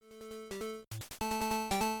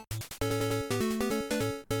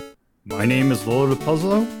My name is Lolo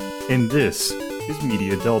Puzzlo, and this is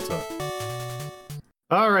Media Delta.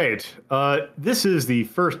 Alright, this is the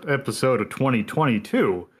first episode of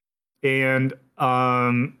 2022, and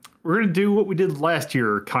we're going to do what we did last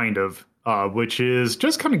year, kind of, which is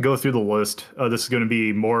just kind of go through the list. This is going to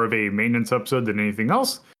be more of a maintenance episode than anything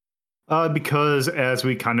else, because as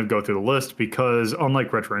we kind of go through the list, because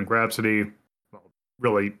unlike Retro Rank Rhapsody, well,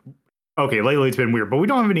 really, okay, lately it's been weird, but we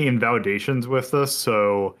don't have any invalidations with this,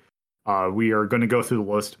 so we are going to go through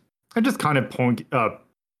the list and just kind of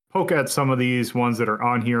poke at some of these ones that are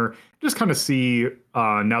on here, just kind of see,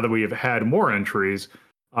 now that we have had more entries,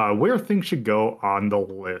 where things should go on the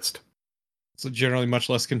list. So generally much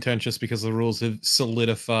less contentious because the rules have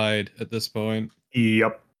solidified at this point.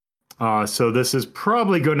 Yep. So this is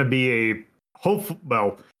probably going to be a hopeful,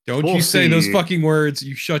 well... Don't you say those fucking words.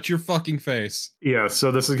 You shut your fucking face. Yeah,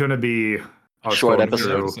 so this is going to be... a short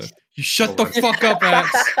episode. You shut the fuck up,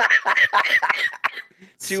 Axe.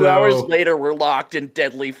 2 hours later, we're locked in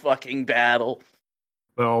deadly fucking battle.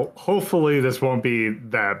 Well, hopefully this won't be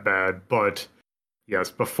that bad, but yes,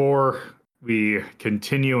 before we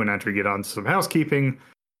continue and after we get on to some housekeeping,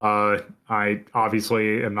 I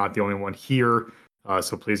obviously am not the only one here,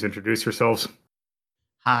 so please introduce yourselves.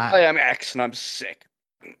 Hi, I'm X and I'm sick.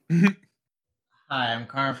 Hi, I'm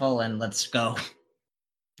Carnival and let's go.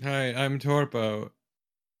 Hi, I'm Torpo,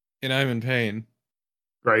 and I'm in pain.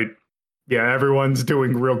 Right. Yeah, everyone's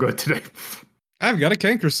doing real good today. I've got a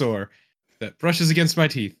canker sore that brushes against my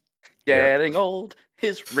teeth. Getting old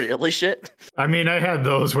is really shit. I mean, I had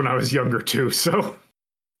those when I was younger too, so...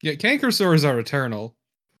 Yeah, canker sores are eternal.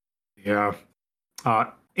 Yeah.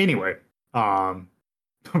 Anyway,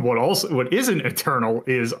 what isn't eternal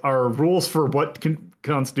is our rules for what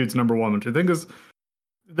constitutes number one, which I think is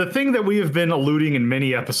the thing that we have been alluding in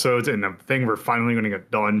many episodes, and the thing we're finally going to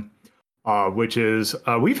get done, which is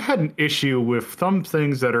we've had an issue with some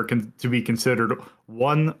things that are to be considered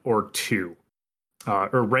 1 or 2,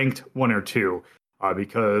 or ranked 1 or 2,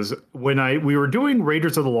 because when we were doing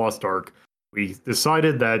Raiders of the Lost Ark, we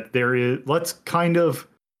decided that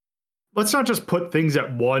let's not just put things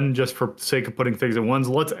at 1 just for sake of putting things at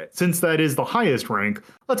 1s. Since that is the highest rank,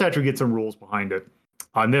 let's actually get some rules behind it.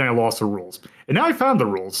 And then I lost the rules. And now I found the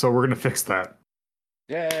rules, so we're going to fix that.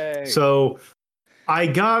 Yay! So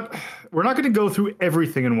we're not going to go through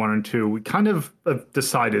everything in 1 and 2. We kind of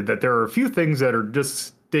decided that there are a few things that are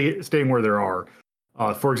just staying where they are.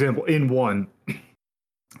 For example, in 1,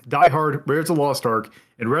 Die Hard, Raiders of the Lost Ark,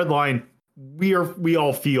 and Redline, we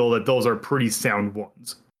all feel that those are pretty sound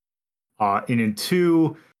ones. And in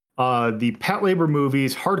 2, the Patlabor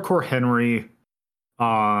movies, Hardcore Henry,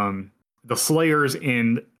 the Slayers,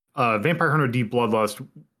 and Vampire Hunter D Bloodlust,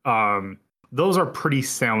 those are pretty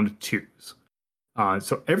sound 2s.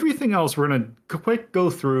 So everything else, we're going to quick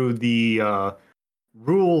go through the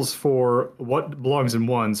rules for what belongs in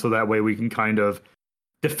 1, so that way we can kind of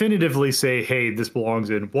definitively say, hey, this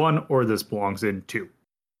belongs in 1 or this belongs in 2.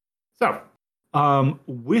 So,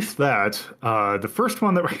 with that, the first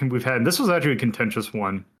one that we've had, and this was actually a contentious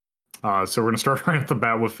one, so we're going to start right off the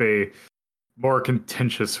bat with a more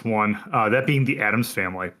contentious one, that being the Addams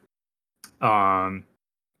Family.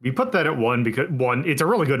 We put that at 1 because, 1, it's a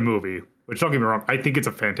really good movie, which, don't get me wrong, I think it's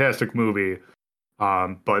a fantastic movie,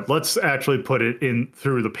 but let's actually put it in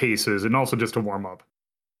through the paces and also just to warm up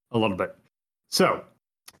a little bit. So,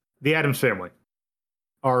 the Addams Family.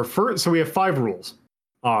 So we have 5 rules.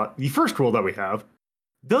 The first rule that we have,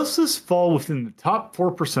 does this fall within the top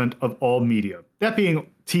 4% of all media? That being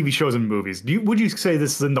TV shows and movies. Would you say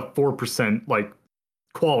this is in the 4%, like,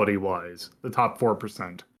 quality-wise? The top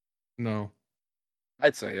 4%? No.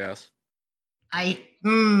 I'd say yes.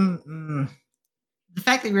 The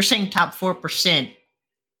fact that we're saying top 4%.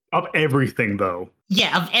 Of everything, though.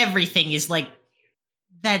 Yeah, of everything is like,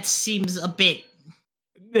 that seems a bit...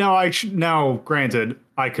 Now, granted,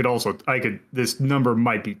 this number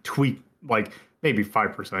might be tweaked, like, maybe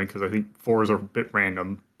 5%, because I think 4s are a bit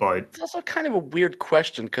random, but... It's also kind of a weird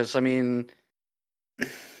question, because, I mean...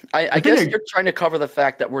 I guess you're trying to cover the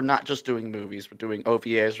fact that we're not just doing movies, we're doing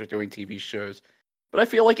OVAs, we're doing TV shows. But I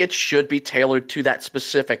feel like it should be tailored to that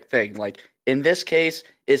specific thing. Like, in this case,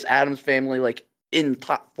 is Addams Family, like, in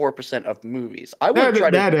top 4% of movies?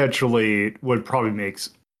 That actually would probably make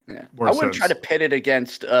more I wouldn't sense. try to pit it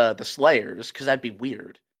against the Slayers, because that'd be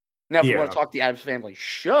weird. Now, if you want to talk the Addams Family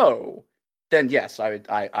show, then yes, I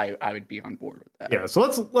would be on board with that. Yeah, so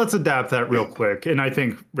let's adapt that real quick, and I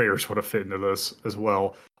think Raiders would have fit into this as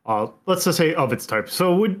well. Let's just say of its type.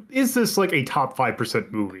 So is this like a top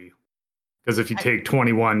 5% movie? Because if you take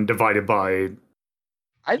 21 divided by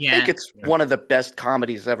I Yeah. think it's one of the best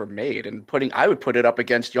comedies ever made, and I would put it up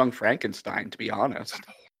against Young Frankenstein, to be honest.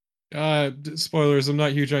 Spoilers, I'm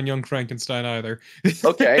not huge on Young Frankenstein either.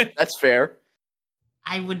 Okay, that's fair.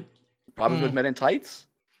 I would. Problems with Men in Tights?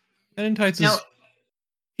 Men in Tights No. is...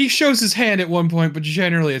 He shows his hand at one point, but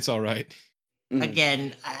generally it's all right. Mm.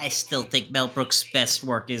 Again, I still think Mel Brooks' best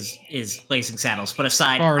work is Blazing Saddles. But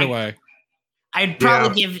aside, Far and away. I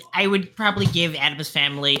would probably give Addams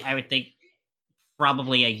Family. I would think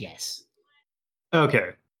probably a yes.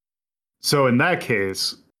 Okay. So in that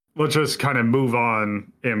case, let's just kind of move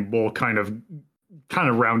on, and we'll kind of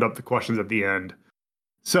round up the questions at the end.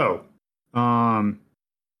 So, number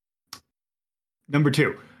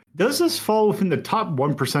 2, does this fall within the top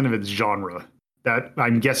 1% of its genre? That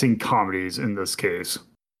I'm guessing comedies in this case.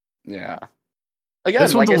 Yeah. Again,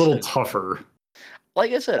 This one's like a I little said- tougher.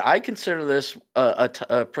 Like I said, I consider this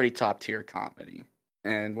a pretty top tier comedy.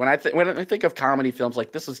 And when I think of comedy films,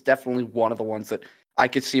 like this is definitely one of the ones that I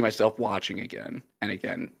could see myself watching again and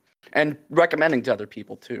again, and recommending to other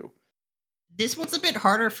people too. This one's a bit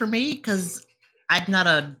harder for me because I'm not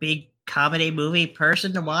a big comedy movie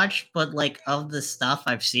person to watch, but like of the stuff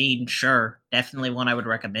I've seen, sure, definitely one I would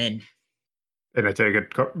recommend. And I take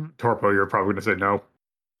it, Torpo, you're probably going to say no.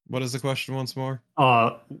 What is the question once more?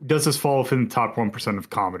 Does this fall within the top 1% of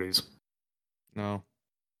comedies? No.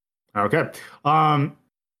 Okay.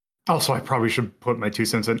 Also, I probably should put my 2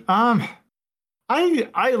 cents in. I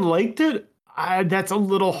liked it. That's a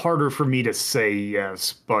little harder for me to say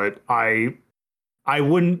yes, but I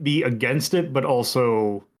wouldn't be against it, but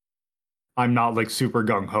also I'm not like super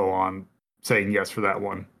gung ho on saying yes for that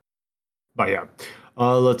one. But yeah,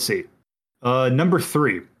 let's see. Number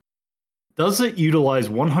 3, does it utilize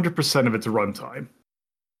 100% of its runtime?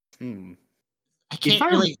 I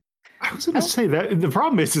can't really. I was going to say that the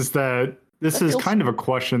problem is that this is kind of a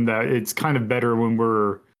question that it's kind of better when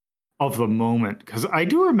we're of the moment, because I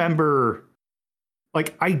do remember,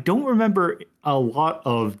 like, I don't remember a lot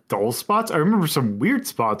of dull spots. I remember some weird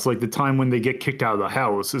spots, like the time when they get kicked out of the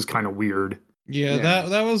house is kind of weird. Yeah,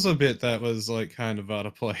 that was a bit that was like kind of out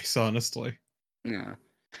of place, honestly. Yeah.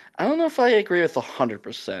 I don't know if I agree with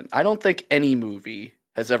 100%. I don't think any movie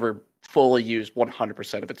has ever fully used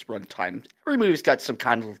 100% of its runtime. Every movie's got some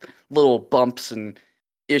kind of little bumps and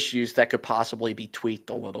issues that could possibly be tweaked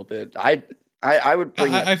a little bit. I would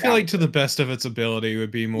bring. I feel like to the best of its ability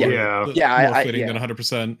would be more Yeah. more Yeah, fitting yeah. than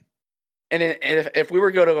 100%. And if we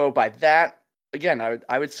were going to go by that, again,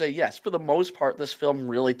 I would say yes. For the most part, this film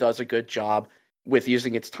really does a good job with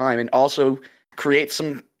using its time and also create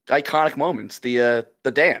some iconic moments. The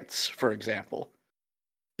dance, for example.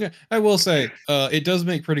 Yeah, I will say it does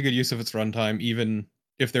make pretty good use of its runtime, even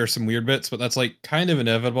if there's some weird bits. But that's like kind of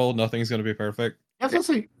inevitable. Nothing's going to be perfect. I was going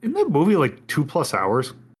to say, isn't that movie like 2+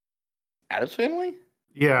 hours? Addams Family?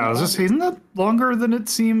 Yeah, I was just saying, isn't that longer than it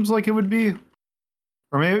seems like it would be?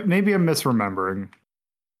 Or maybe I'm misremembering.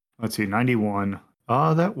 Let's see, 91.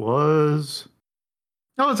 That was...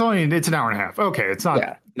 No, it's an hour and a half. Okay, it's not...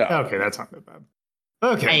 Yeah, no. Okay, that's not that bad.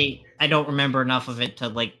 Okay. I don't remember enough of it to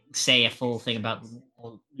like say a full thing about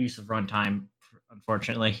use of runtime,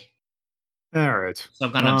 unfortunately. All right. So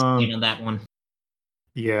I'm gonna abstain on that one.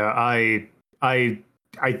 Yeah, I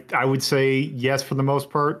would say yes for the most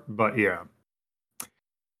part, but yeah.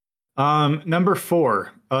 Number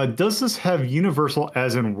 4. Does this have universal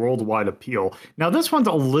as in worldwide appeal? Now this one's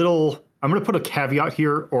a little... I'm going to put a caveat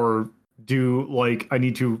here, or do like I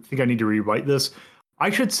need to rewrite this. I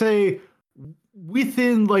should say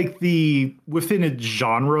within its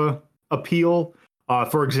genre appeal.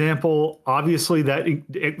 For example, obviously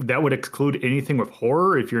that would exclude anything with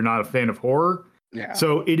horror if you're not a fan of horror. Yeah.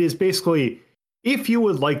 So it is basically, if you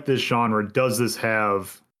would like this genre, does this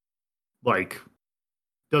have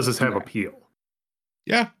appeal?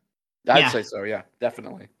 Yeah. I'd say so, yeah,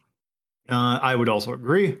 definitely. I would also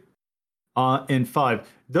agree. And 5,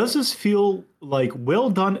 does this feel like well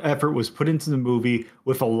done effort was put into the movie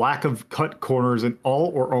with a lack of cut corners in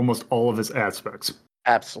all or almost all of its aspects?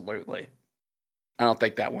 Absolutely. I don't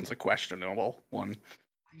think that one's a questionable one.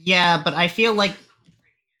 Yeah, but I feel like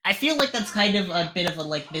that's kind of a bit of a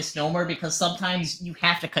like misnomer because sometimes you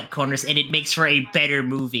have to cut corners and it makes for a better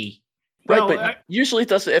movie. Right, Well, but usually it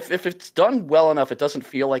doesn't. If it's done well enough, it doesn't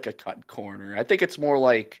feel like a cut corner. I think it's more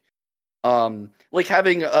like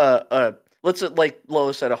having a let's say, like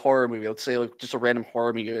Lois said, a horror movie. Let's say like just a random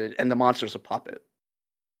horror movie, and the monster's a puppet.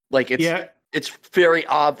 Like it's very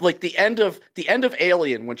odd. Like the end of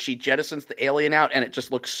Alien when she jettisons the alien out, and it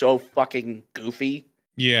just looks so fucking goofy.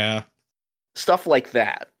 Yeah. Stuff like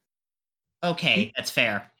that. Okay, that's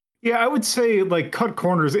fair. Yeah, I would say like cut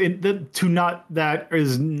corners. That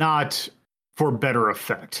is not for better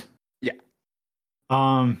effect. Yeah.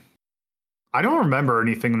 I don't remember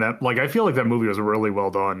anything that I feel like that movie was really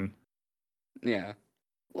well done. Yeah.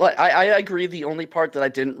 Well, I agree. The only part that I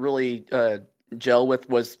didn't really gel with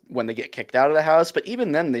was when they get kicked out of the house. But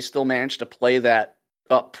even then, they still managed to play that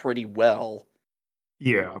up pretty well.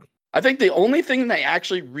 Yeah. I think the only thing they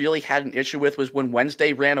actually really had an issue with was when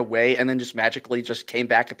Wednesday ran away and then just magically just came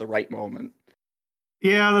back at the right moment.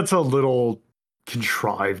 Yeah, that's a little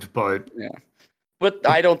contrived, but yeah. But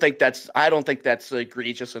I don't think that's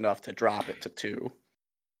egregious enough to drop it to 2.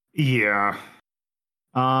 Yeah.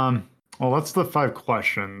 Well, that's the 5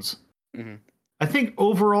 questions. Mm-hmm. I think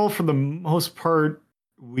overall, for the most part,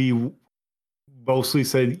 we mostly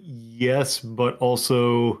said yes, but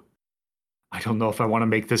also I don't know if I want to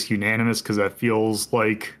make this unanimous because that feels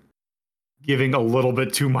like giving a little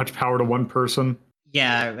bit too much power to one person.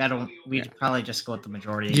 Yeah, I don't. We'd probably just go with the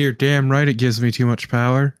majority. You're damn right. It gives me too much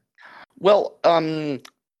power. Well,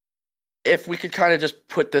 if we could kind of just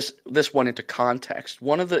put this one into context,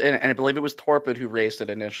 one of the and I believe it was Torpid who raised it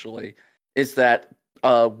initially, is that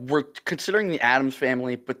we're considering the Addams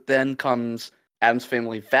Family, but then comes Addams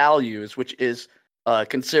Family Values, which is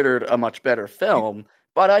considered a much better film.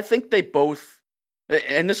 But I think they both,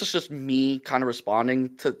 and this is just me kind of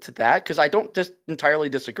responding to that, because I don't just entirely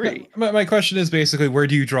disagree. My question is basically, where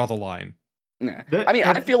do you draw the line? Yeah. I mean,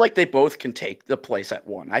 I feel like they both can take the place at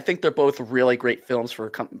 1. I think they're both really great films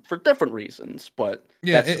for different reasons, but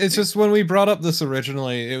yeah, it's just when we brought up this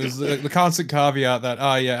originally, it was the constant caveat that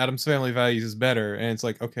Addams Family Values is better, and it's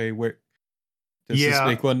like, okay, where does this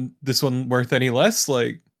make this one worth any less?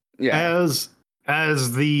 Like, yeah,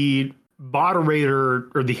 as the moderator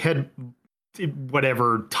or the head,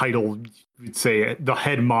 whatever title you'd say, the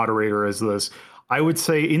head moderator is this. I would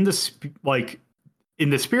say in the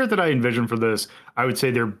spirit that I envision for this, I would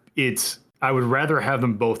say I would rather have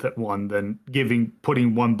them both at 1 than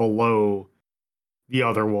putting one below the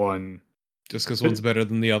other one. Just because one's better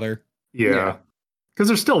than the other. Yeah. Because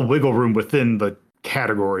there's still wiggle room within the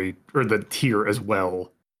category or the tier as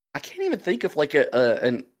well. I can't even think of like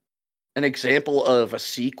an example of a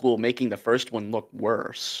sequel making the first one look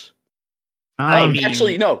worse.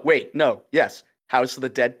 Actually, no. Wait, no. Yes, House of the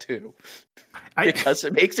Dead 2. Because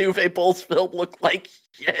it makes Uwe Boll's film look like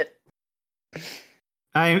shit.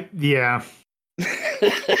 Yeah.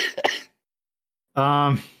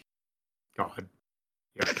 God. Yeah.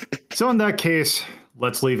 So in that case,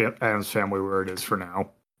 let's leave Addams Family where it is for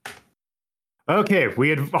now. Okay, we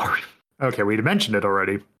had mentioned it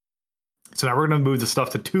already. So now we're gonna move the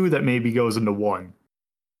stuff to 2 that maybe goes into 1.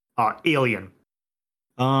 Alien.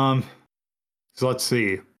 So let's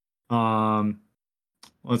see.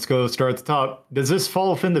 Let's go start at the top. Does this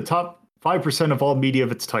fall within the top 5% of all media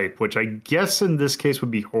of its type? Which I guess in this case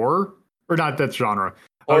would be horror, or not that genre.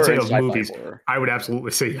 I would say of movies. Horror. I would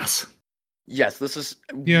absolutely say yes. Yes, this is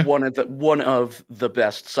one of the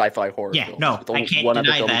best sci-fi horror films. No, I can't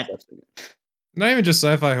deny that. Not even just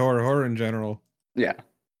sci-fi horror in general. Yeah.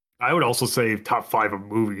 I would also say top 5 of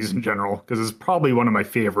movies in general, because it's probably one of my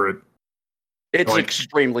favorite. It's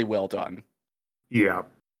extremely well done. Yeah.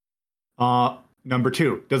 Number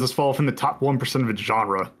 2, does this fall within the top 1% of its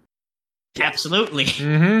genre? Absolutely.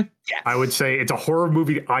 Mm-hmm. Yes. I would say it's a horror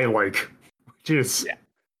movie I like, which is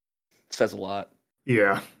says a lot.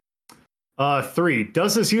 Yeah. 3,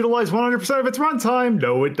 does this utilize 100% of its runtime?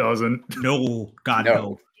 No, it doesn't. No, God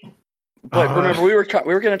no. But remember, we were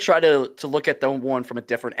going to try to look at the one from a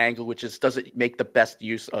different angle, which is, does it make the best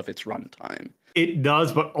use of its runtime? It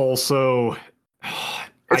does, but also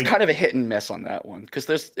it's kind of a hit and miss on that one, because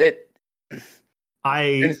it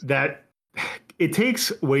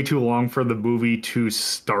takes way too long for the movie to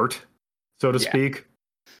start, so to speak.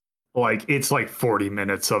 Like, it's like 40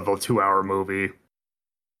 minutes of a 2-hour movie.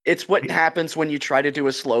 It's what happens when you try to do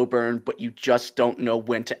a slow burn, but you just don't know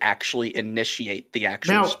when to actually initiate the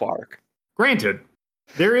actual spark. Granted,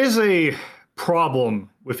 there is a problem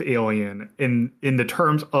with Alien in the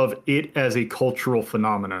terms of it as a cultural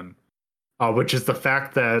phenomenon, which is the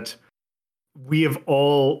fact that we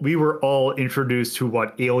were all introduced to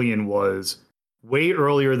what Alien was way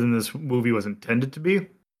earlier than this movie was intended to be.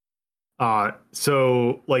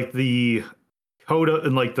 So like the coda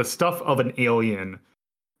and like the stuff of an alien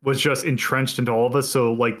was just entrenched into all of us.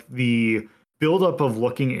 So like the buildup of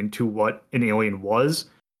looking into what an alien was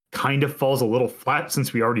kind of falls a little flat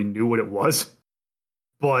since we already knew what it was.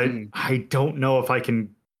 But I don't know if I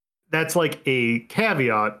can. That's like a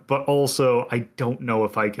caveat, but also I don't know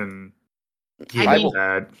if I can give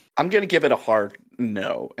that. I'm going to give it a hard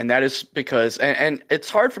no, and that is because, and it's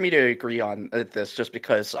hard for me to agree on this just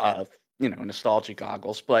because of nostalgia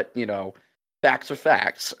goggles. But facts are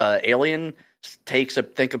facts. Alien takes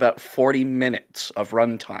think about 40 minutes of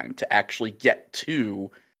runtime to actually get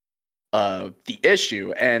to the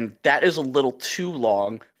issue, and that is a little too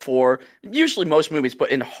long for usually most movies,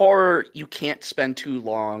 but in horror you can't spend too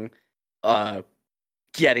long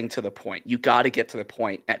getting to the point. You got to get to the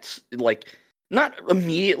point at like not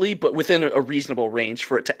immediately, but within a reasonable range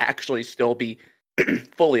for it to actually still be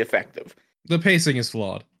fully effective. The pacing is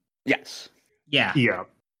flawed. Yes. Yeah.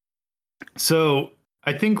 So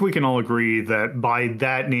I think we can all agree that by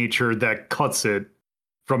that nature, that cuts it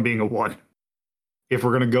from being a 1. If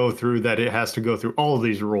we're going to go through that, it has to go through all of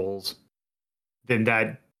these roles, then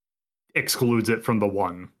that excludes it from the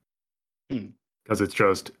 1. Because it's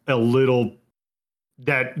just a little,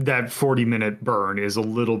 that 40-minute burn is a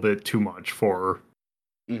little bit too much for,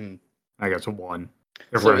 I guess, a 1.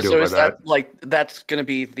 So is that like, that's going to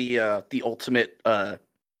be the ultimate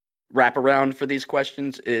wraparound for these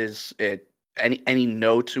questions? Is it any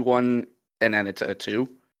no to 1 and then it's a 2?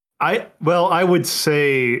 I would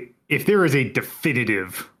say if there is a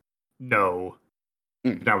definitive no,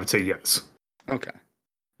 then I would say yes. Okay.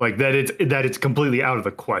 Like that it's completely out of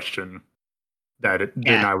the question. Then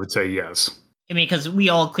I would say yes. I mean, because we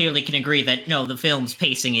all clearly can agree that no, the film's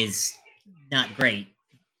pacing is not great.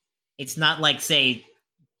 It's not like, say,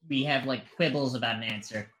 we have like quibbles about an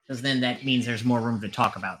answer, because then that means there's more room to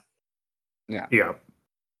talk about. Yeah.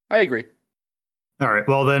 I agree. All right.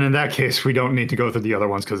 Well, then in that case, we don't need to go through the other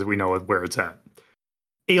ones because we know where it's at.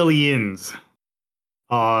 Aliens.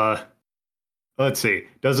 Let's see.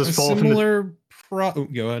 Does this fall similar? Go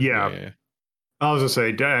ahead. Yeah. I was gonna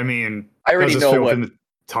say. I mean, I already does this know fit in the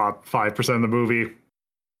top 5% of the movie.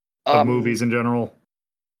 Of movies in general.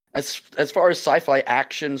 As far as sci-fi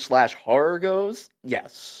action / horror goes,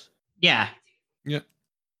 yes. Yeah.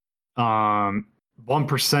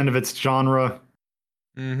 1% of its genre.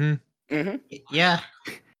 Yeah.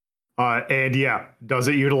 And yeah, does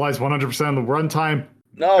it utilize 100% of the runtime?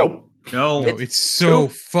 No. No. It's so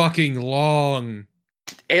fucking long.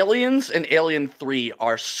 Aliens and Alien 3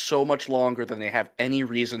 are so much longer than they have any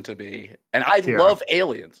reason to be. And I love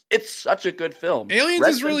Aliens. It's such a good film. Aliens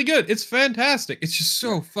is really good. It's fantastic. It's just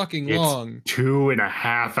so fucking long.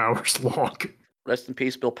 2.5 hours long. Rest in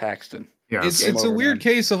peace, Bill Paxton. Yeah, it's a weird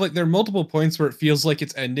case of like there are multiple points where it feels like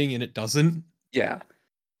it's ending and it doesn't. Yeah.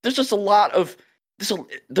 There's just a lot of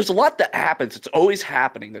there's a lot that happens. It's always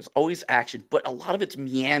happening. There's always action, but a lot of it's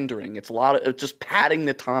meandering. It's a lot of just padding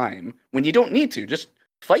the time when you don't need to. Just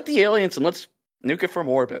fight the aliens and let's nuke it from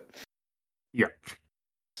orbit. Yeah.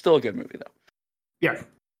 Still a good movie though. Yeah.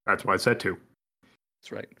 That's why I said 2.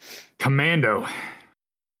 That's right. Commando.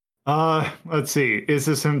 Let's see. Is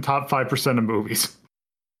this in top 5% of movies?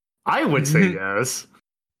 I would say yes.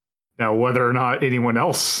 Now, whether or not anyone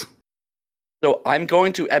else. So I'm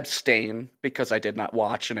going to abstain because I did not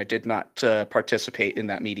watch and I did not participate in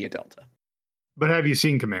that media delta. But have you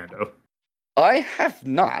seen Commando? I have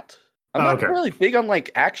not. I'm not really big on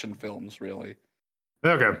like action films, really.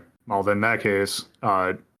 Okay. Well, then in that case,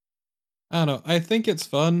 I don't know. I think it's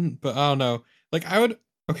fun, but I don't know. Like I would.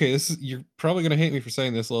 Okay, you're probably gonna hate me for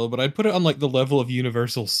saying this, Lil, but I'd put it on like the level of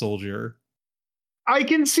Universal Soldier. I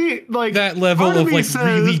can see like that level of like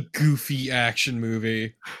really goofy action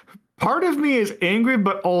movie. Part of me is angry,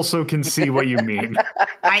 but also can see what you mean.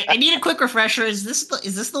 I need a quick refresher. Is this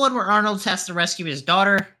the one where Arnold has to rescue his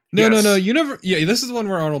daughter? No. Yeah, this is the one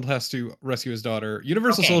where Arnold has to rescue his daughter.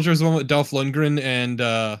 Universal Soldier is the one with Dolph Lundgren and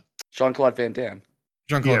Jean-Claude Van Damme.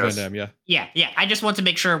 Jean-Claude Van Damme, yeah. Yeah. I just want to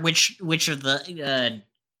make sure which of the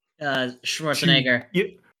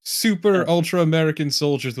Schwarzenegger. Super ultra American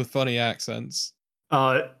soldiers with funny accents.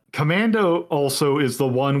 Commando also is the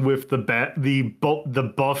one with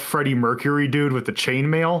the buff Freddie Mercury dude with the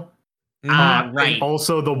chainmail. Right. And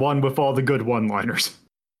also the one with all the good one-liners.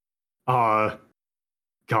 God.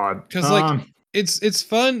 Because like it's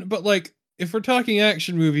fun, but like if we're talking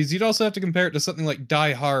action movies, you'd also have to compare it to something like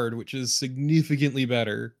Die Hard, which is significantly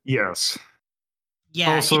better. Yes.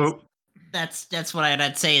 Yeah. Also, that's what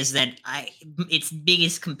I'd say is that its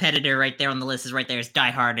biggest competitor right there on the list is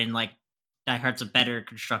Die Hard, and like Die Hard's a better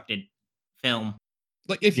constructed film.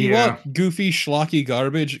 Like if you want goofy schlocky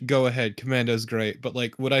garbage, go ahead. Commando's great, but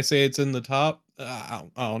like would I say it's in the top? I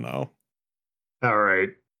don't know. All right.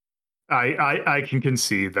 I can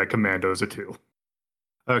concede that Commando is a 2.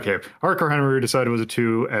 Okay. Hardcore Henry decided it was a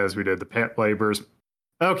 2, as we did the Pat Labors.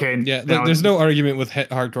 Okay. Yeah, there's no argument with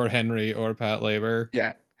Hardcore Henry or Pat Labor.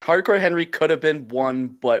 Yeah. Hardcore Henry could have been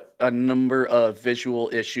 1, but a number of visual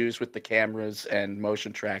issues with the cameras and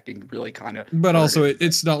motion tracking really kind of... But also,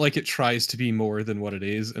 it's not like it tries to be more than what it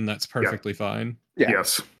is, and that's perfectly fine. Yeah.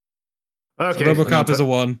 Yes. Okay. So RoboCop is a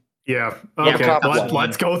 1. Yeah. Yeah, Okay. RoboCop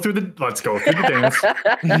Let's go through the dance.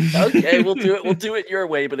 Okay, we'll do it. We'll do it your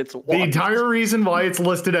way, but it's The one. entire reason why it's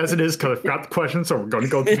listed as it is because I forgot the question, so we're going to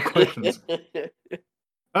go through the questions.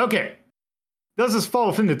 Okay. Does this fall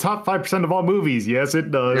within the top 5% of all movies? Yes,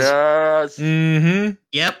 it does. Yes. Mm-hmm.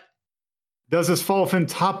 Yep. Does this fall within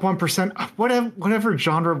top 1%? Whatever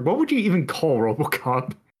genre. What would you even call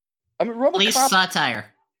RoboCop? I mean, Police RoboCop. satire.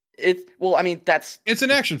 Well, I mean, that's It's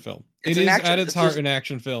an action film. It's It an is action- at its it's heart just- an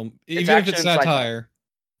action film, it's even if action it's and sci-fi. satire.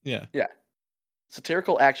 Yeah,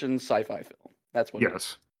 satirical action sci-fi film. That's what.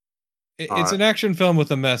 Yes. It's an action film with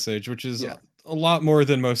a message, which is Yeah. a lot more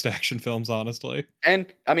than most action films, honestly.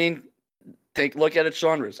 And I mean, look at its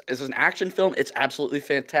genres. As an action film, it's absolutely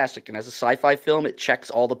fantastic, and as a sci-fi film, it checks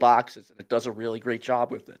all the boxes, and it does a really great job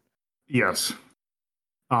with it. Yes.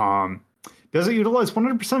 Does it utilize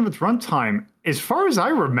 100% of its runtime? As far as I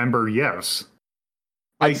remember, yes.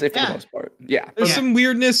 I'd say for yeah. the most part, yeah, There's Yeah. some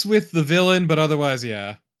weirdness with the villain, but otherwise,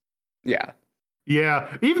 yeah. yeah.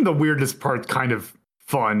 Yeah, even the weirdest part's kind of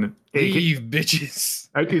fun. Leave, bitches.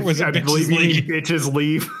 I Was it bitches believe you mean leave? bitches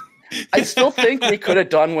leave. I still think we could have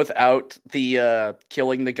done without the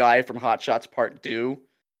killing the guy from Hot Shots Part 2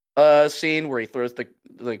 scene where he throws the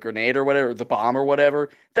grenade or whatever, the bomb or whatever.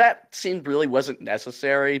 That scene really wasn't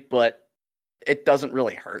necessary, but it doesn't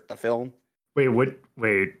really hurt the film. Wait, what?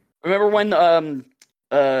 Wait. Remember when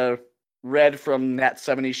Red from that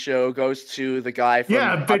 70s show goes to the guy from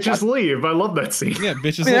Yeah, Hot bitches Shots? leave. I love that scene. Yeah,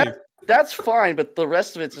 bitches I mean, leave. That's fine, but the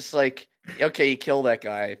rest of it's just like, okay, you kill that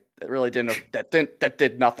guy. That really didn't. That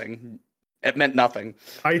did nothing. It meant nothing.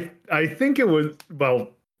 I think it was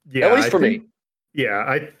yeah. At least for me. Yeah,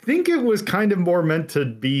 I think it was kind of more meant to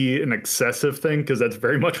be an excessive thing because that's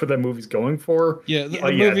very much what that movie's going for. Yeah, the yeah,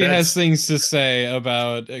 movie that's- has things to say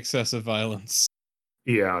about excessive violence.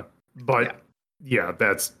 Yeah, but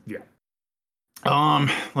that's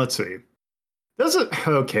let's see. Does it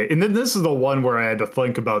okay? And then this is the one where I had to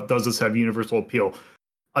think about: does this have universal appeal?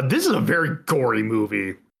 This is a very gory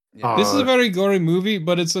movie. This is a very gory movie,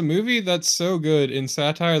 but it's a movie that's so good in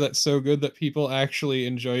satire that's so good that people actually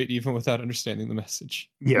enjoy it even without understanding the message.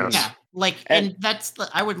 Yes. Yeah, like, and that's the.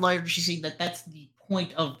 I would largely see that's the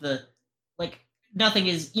point of the, like, nothing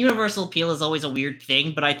is universal appeal is always a weird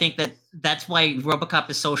thing, but I think that's why RoboCop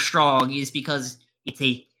is so strong is because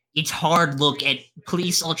it's hard look at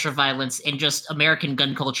police ultraviolence and just American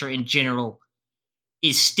gun culture in general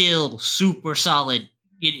is still super solid.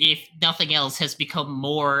 If nothing else has become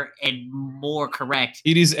more and more correct.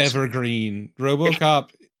 It is evergreen.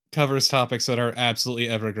 RoboCop covers topics that are absolutely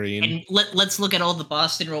evergreen. And let's look at all the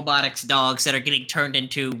Boston Robotics dogs that are getting turned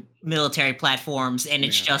into military platforms, and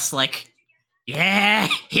it's just like, yeah,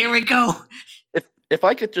 here we go. If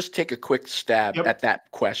I could just take a quick stab Yep. at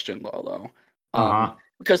that question, Lolo, Uh-huh.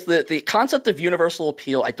 because the concept of universal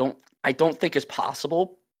appeal, I don't think is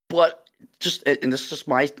possible. But just, and this is just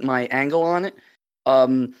my angle on it.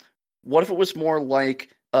 What if it was more like,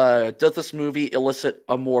 does this movie elicit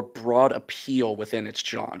a more broad appeal within its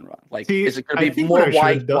genre? Like, See, is it I going to be think more what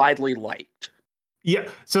I should've done- widely liked? Yeah.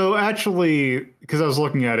 So actually, because I was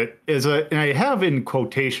looking at it, and I have in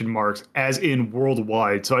quotation marks as in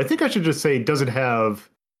worldwide. So I think I should just say, does it have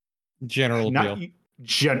General appeal.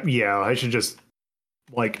 yeah, I should just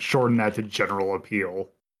like shorten that to general appeal.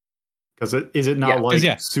 Because is it not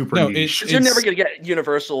super No, niche? You're never going to get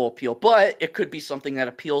universal appeal, but it could be something that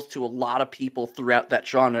appeals to a lot of people throughout that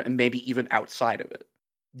genre and maybe even outside of it.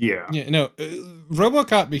 Yeah. Yeah, no,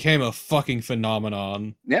 RoboCop became a fucking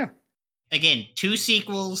phenomenon. Yeah. Again, 2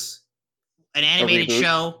 sequels, an animated reboot.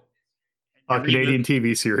 show, A Canadian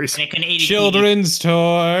TV series. and a Canadian Children's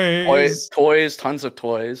toys. Toys, tons of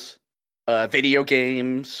toys, video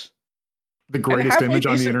games. The and greatest halfway image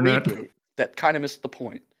on the decent internet. reboot that kind of missed the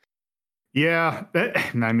point. Yeah.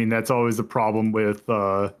 I mean, that's always the problem with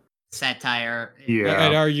satire. yeah.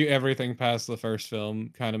 I'd argue everything past the first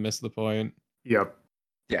film kind of missed the point. Yep.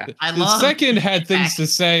 Yeah. I The love second had things fact- to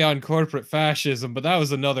say on corporate fascism, but that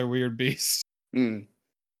was another weird beast. Mm.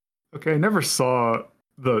 Okay, I never saw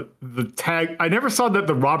the tag. I never saw that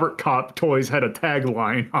the Robert Kopp toys had a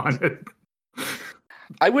tagline on it.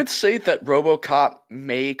 I would say that RoboCop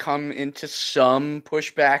may come into some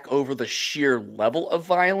pushback over the sheer level of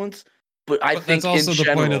violence, but I But think that's also in the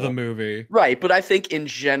general, point of the movie. right? But I think in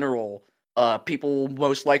general, people will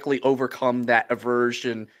most likely overcome that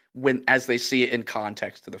aversion as they see it in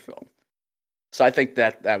context to the film. So I think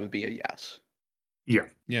that would be a yes. Yeah.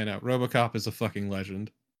 Yeah, no, RoboCop is a fucking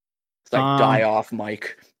legend. It's like die off,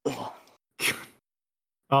 Mike.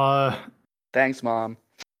 Ugh. Thanks, Mom.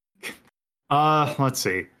 Let's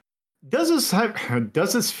see. does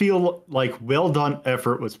this feel like well done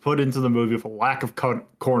effort was put into the movie with a lack of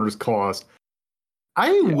corners caused?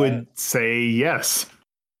 I would say yes.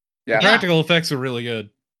 Yeah, the practical effects are really good.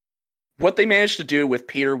 What they managed to do with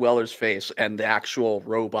Peter Weller's face and the actual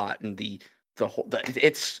robot and the whole,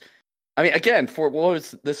 it's, I mean, again, for what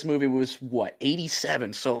was this movie was what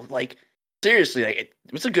 87, so like seriously, like it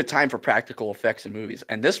was a good time for practical effects in movies,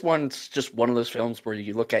 and this one's just one of those films where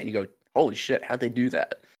you look at it and you go, holy shit, how'd they do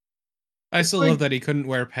that? I still love that he couldn't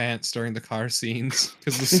wear pants during the car scenes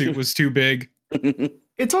because the suit was too big.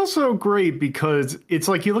 It's also great because it's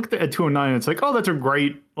like you look at 209 and it's like, oh, that's a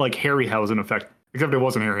great like Harryhausen effect. Except it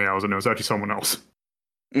wasn't Harryhausen, it was actually someone else.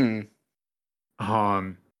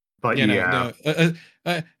 But yeah.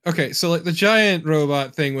 Okay, so like the giant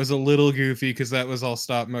robot thing was a little goofy because that was all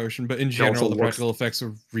stop motion, but in general, the practical effects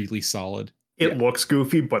are really solid. It looks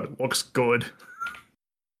goofy, but it looks good.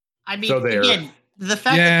 I mean, again, the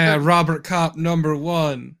fact that Robert Kopp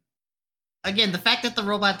 #1. Again, the fact that the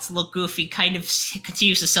robots look goofy kind of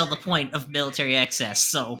continues to sell the point of military excess.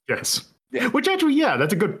 So yes, which actually, yeah,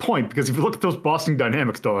 that's a good point because if you look at those Boston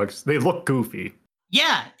Dynamics dogs, they look goofy.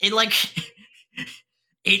 Yeah, it like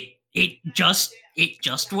it just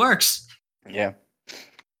works. Yeah,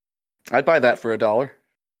 I'd buy that for $1.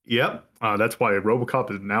 Yep, that's why RoboCop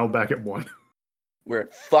is now back at 1. Where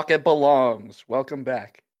it fucking belongs. Welcome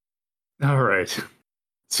back. All right,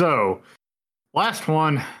 so last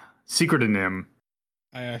one. Secret of NIMH.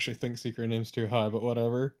 I actually think Secret of NIMH's too high, but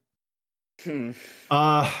whatever. It's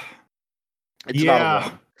not a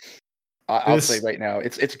 1. I'll say right now,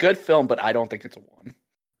 it's a good film, but I don't think it's a 1.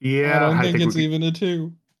 Yeah, I don't think it's even a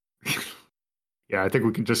 2. Yeah, I think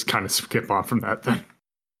we can just kind of skip on from that then.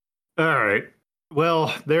 All right.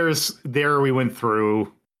 Well, there we went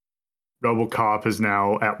through. RoboCop is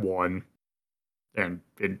now at 1, and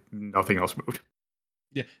nothing else moved.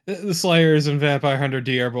 Yeah, the Slayers and Vampire Hunter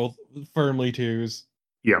D are both firmly 2s.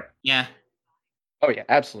 Yep. Yeah. Oh yeah,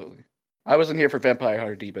 absolutely. I wasn't here for Vampire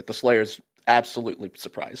Hunter D, but the Slayers absolutely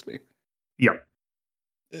surprised me. Yep.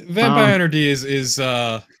 Vampire Hunter D is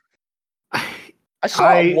I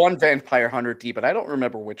saw one Vampire Hunter D, but I don't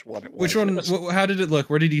remember which one it was. Which one? How did it look?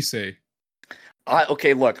 Where did you see?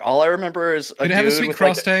 Okay, look. All I remember is did it have a sweet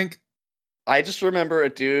cross tank? I just remember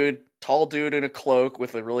a tall dude in a cloak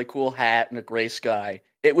with a really cool hat and a gray sky.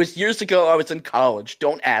 It was years ago. I was in college.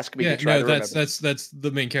 Don't ask me. That's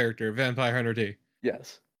the main character, Vampire Hunter D.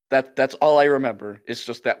 Yes, that's all I remember. It's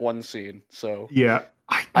just that one scene. So yeah,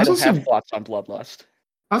 I don't have thoughts on Bloodlust.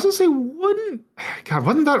 I was gonna say,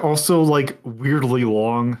 wasn't that also like weirdly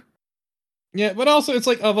long? Yeah, but also it's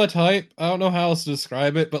like of a type. I don't know how else to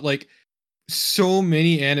describe it, but like so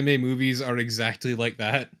many anime movies are exactly like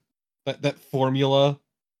that. That formula,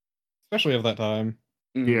 especially of that time.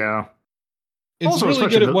 Yeah, it's also really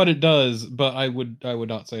good at what it does, but I would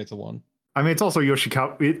not say it's a 1. I mean, it's also it's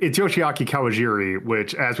Yoshiaki Kawajiri,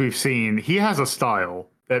 which, as we've seen, he has a style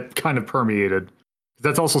that kind of permeated.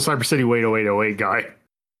 That's also Cyber City 80808 guy.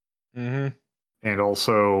 Mm-hmm. And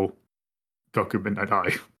also Goku Midnight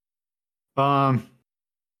High.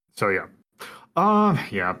 So yeah.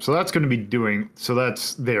 Yeah, so that's going to be doing, so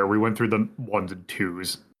that's there. We went through the 1s and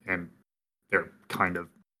 2s, and they're kind of,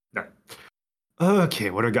 yeah. Okay,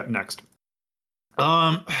 what do I got next?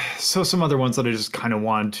 So some other ones that I just kind of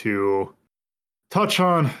wanted to touch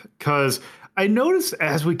on, because I noticed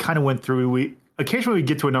as we kind of went through, we occasionally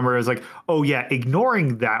get to a number, I was like, oh yeah,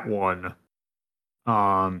 ignoring that one.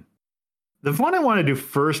 The one I want to do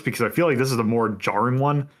first, because I feel like this is a more jarring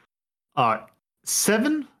one,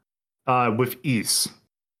 7 with Ys.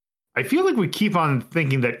 I feel like we keep on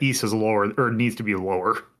thinking that Ys is lower, or needs to be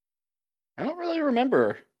lower. I don't really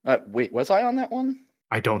remember. Wait, was I on that one?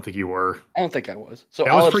 I don't think you were. I don't think I was. So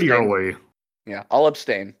that was pretty early. Yeah, I'll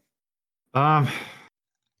abstain. I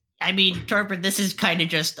mean, Torpor, this is kind of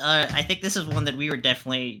just. I think this is one that we were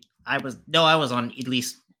definitely. I was on at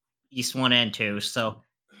least Ys 1 and 2. So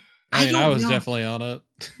I was definitely on it.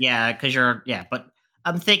 Yeah, because but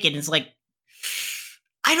I'm thinking it's like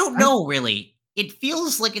I don't know really. It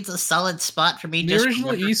feels like it's a solid spot for me. The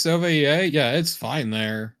original Ys OVA, yeah, it's fine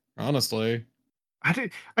there. Honestly, I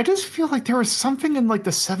just feel like there was something in like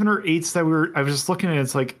the 7 or 8s that I was just looking at.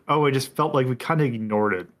 It's like, oh, I just felt like we kind of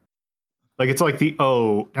ignored it. Like it's like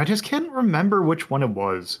I just can't remember which one it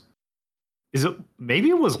was. Maybe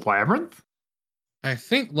it was Labyrinth? I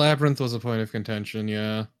think Labyrinth was a point of contention,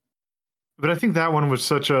 yeah. But I think that one was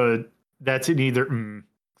that's in either.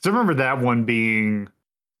 Because I remember that one being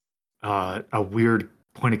a weird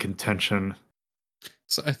point of contention.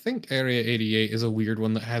 So I think Area 88 is a weird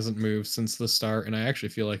one that hasn't moved since the start, and I actually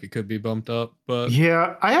feel like it could be bumped up. But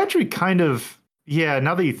yeah, I actually kind of Yeah,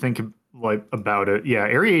 now that you think like about it, yeah,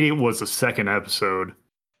 Area 88 was the second episode,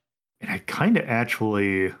 and I kind of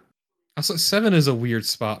actually. Also, 7 is a weird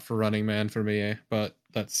spot for Running Man for me, but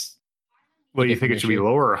that's Well, you think it should be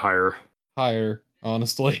lower or higher? Higher,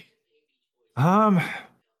 honestly. Well,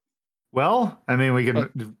 I mean, we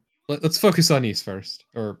can. Let's focus on East first,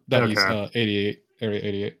 or not East, 88, Area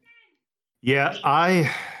 88.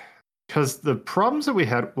 Yeah, because the problems that we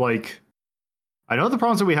had, like, I know the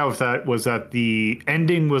problems that we had with that was that the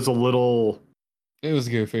ending was a little. It was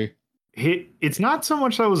goofy. It's not so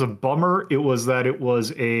much that it was a bummer, it was that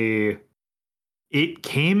it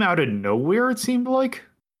came out of nowhere, it seemed like.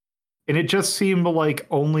 And it just seemed like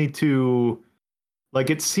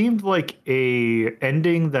it seemed like a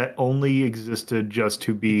ending that only existed just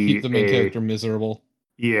to be keep the main character miserable.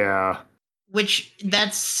 Yeah. Which,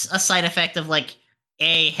 that's a side effect of like,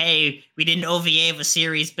 hey, we didn't OVA of a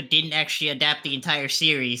series, but didn't actually adapt the entire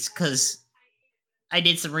series, because I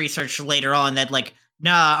did some research later on that, like,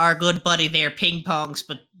 nah, our good buddy there ping-pongs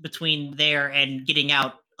between there and getting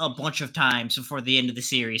out a bunch of times before the end of the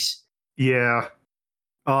series. Yeah.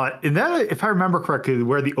 And that, if I remember correctly,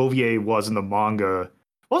 where the OVA was in the manga,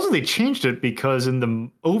 also they changed it because in the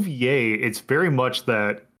OVA, it's very much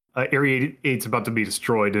that Area 88's about to be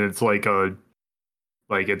destroyed, and it's like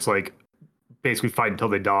basically fight until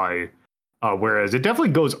they die. Whereas it definitely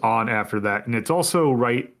goes on after that, and it's also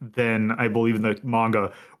right then, I believe, in the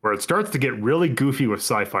manga where it starts to get really goofy with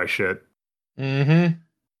sci-fi shit. Mm-hmm.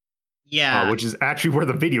 Yeah. Which is actually where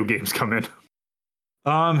the video games come in.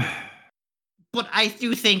 But I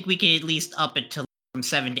do think we can at least up it to from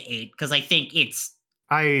 7 to 8, because I think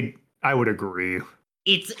I would agree.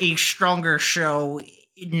 It's a stronger show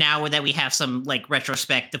now that we have some like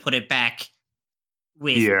retrospect to put it back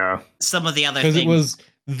with some of the other things. Because it was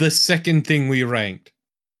the second thing we ranked.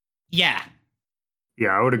 Yeah.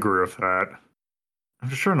 Yeah, I would agree with that. I'm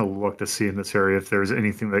just trying to look to see in this area if there's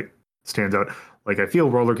anything that stands out. Like, I feel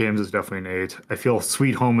Roller Games is definitely an 8. I feel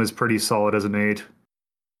Sweet Home is pretty solid as an 8.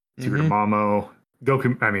 Secret of Mamo,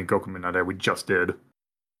 Goku Minade, we just did.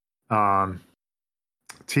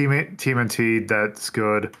 TMNT, that's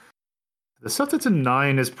good. The stuff that's a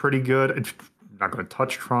 9 is pretty good. I'm not going to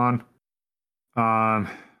touch Tron.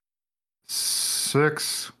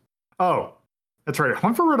 6. Oh, that's right.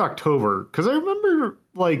 Hunt for Red October. Because I remember,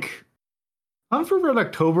 like, Hunt for Red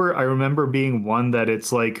October, I remember being one that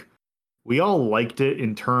it's like, we all liked it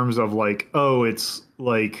in terms of, like, oh, it's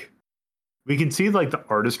like, we can see like the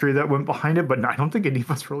artistry that went behind it, but I don't think any of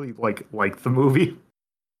us really liked the movie.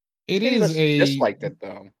 It is disliked it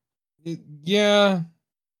though. Yeah,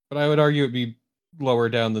 but I would argue it'd be lower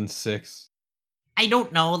down than 6. I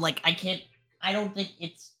don't know. Like, I don't think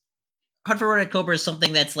it's Hunt for Red October is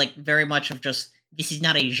something that's like very much of just, this is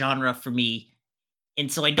not a genre for me,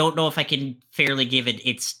 and so I don't know if I can fairly give it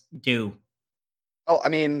its due. Oh, I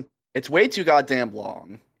mean, it's way too goddamn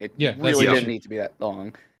long. It really didn't need to be that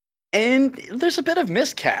long. And there's a bit of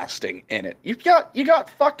miscasting in it. You got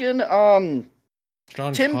fucking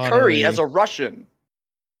Tim Curry as a Russian.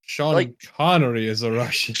 Sean Connery is a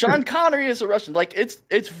Russian. Sean Connery is a Russian. Like,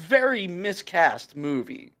 it's very miscast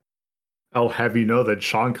movie. I'll have you know that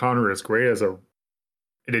Sean Connery is great as an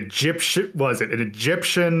Egyptian. Was it an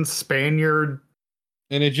Egyptian Spaniard?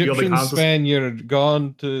 An Egyptian Spaniard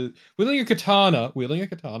gone to wielding a katana.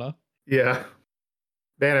 Yeah,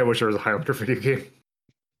 man, I wish there was a Highlander video game.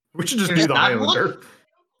 We should just do the Highlander.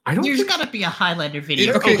 There's gotta be a Highlander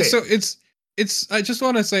video. Okay, so it's. I just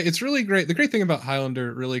want to say it's really great. The great thing about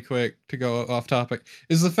Highlander, really quick to go off topic,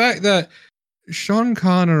 is the fact that Sean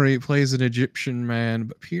Connery plays an Egyptian man,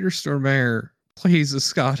 but Peter Stormare plays a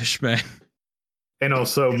Scottish man. And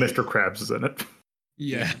also, Mr. Krabs is in it.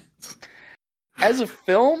 Yeah. As a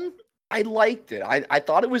film, I liked it. I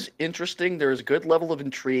thought it was interesting. There was a good level of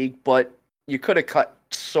intrigue, but you could have cut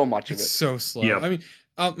so much of it. It's so slow. Yep. I mean,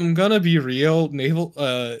 I'm gonna be real. Naval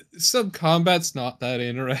sub combat's not that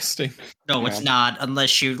interesting. No, it's not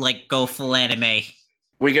unless you like go full anime.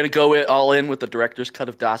 We're gonna go all in with the director's cut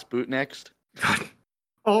of Das Boot next.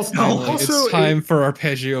 Also, it's time for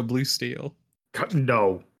Arpeggio Blue Steel.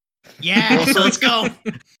 No. Yeah, so let's go.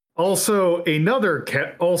 Also, another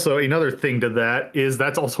thing to that is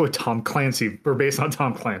that's also a Tom Clancy, or based on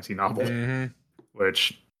Tom Clancy novel,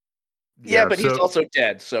 which. Yeah, but he's also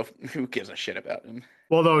dead, so who gives a shit about him?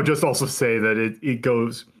 Well, no, just also say that it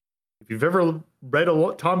goes. If you've ever read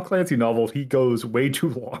a Tom Clancy novel, he goes way too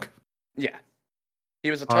long. Yeah,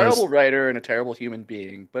 he was a terrible writer and a terrible human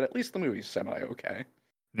being, but at least the movie's semi-okay.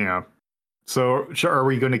 Yeah. So, are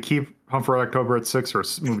we going to keep Hunt for October at 6 or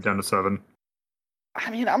move it down to 7?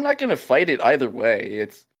 I mean, I'm not going to fight it either way.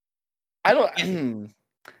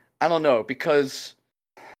 I don't know, because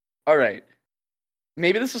all right,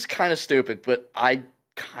 maybe this is kind of stupid, but I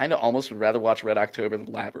kind of almost would rather watch Red October than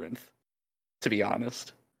Labyrinth, to be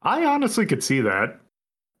honest. I honestly could see that.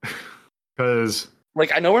 Because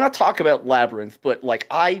Like, I know we're not talking about Labyrinth, but like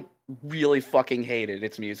I really fucking hated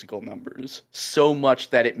its musical numbers so much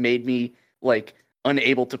that it made me like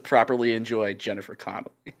unable to properly enjoy Jennifer Connelly.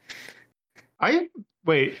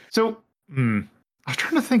 wait, so I'm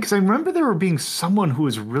trying to think because I remember there being someone who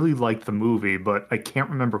was really liked the movie, but I can't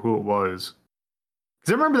remember who it was.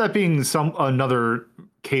 Because I remember that being another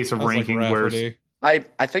case of Sounds like ranking where Rafferty. I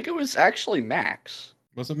think it was actually Max.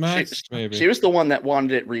 Was it Max? Maybe. She was the one that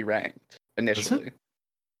wanted it re-ranked initially.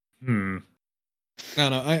 hmm. I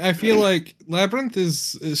don't know. I feel like Labyrinth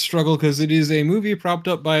is a struggle because it is a movie propped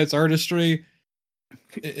up by its artistry,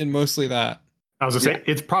 and mostly that. I was gonna say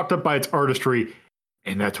it's propped up by its artistry,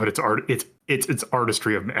 and that's what it's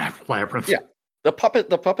artistry of Labyrinth. Yeah. The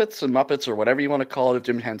puppets and Muppets or whatever you want to call it of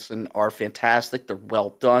Jim Henson are fantastic. They're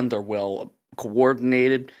well done. They're well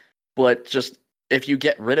coordinated. But just if you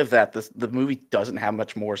get rid of that, the movie doesn't have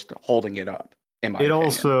much more holding it up. In my opinion.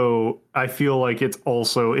 Also, I feel like it's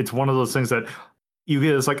one of those things that you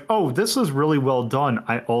get. It's like, oh, this is really well done.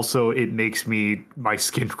 It makes my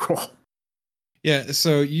skin crawl. Yeah,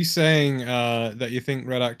 so you saying that you think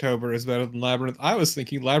Red October is better than Labyrinth? I was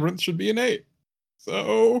thinking Labyrinth should be an 8.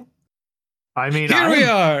 So I mean, here we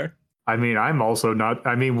are. I mean, I'm also not.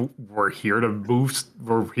 I mean, we're here to move.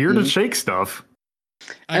 We're here to shake stuff.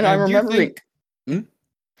 And I remember.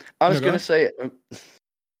 I was No, gonna say,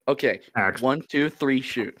 okay, Act. 1, 2, 3,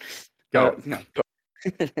 shoot. Go. No, go.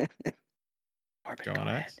 Go on,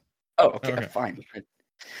 X. Oh, okay, Okay. fine.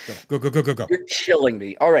 Go. You're killing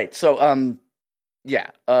me. All right, so yeah,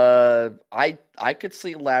 I could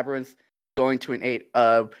see Labyrinth going to an 8.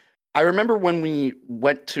 I remember when we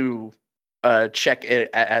went to check it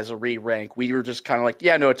as a re-rank, we were just kind of like,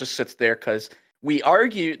 yeah, no, it just sits there because we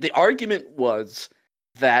argued. The argument was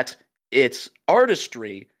that its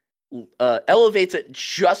artistry elevates it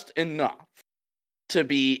just enough to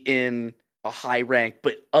be in a high rank,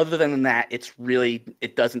 but other than that,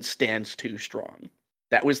 it doesn't stand too strong.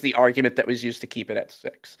 That was the argument that was used to keep it at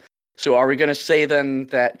 6. So are we going to say then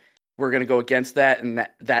that we're going to go against that and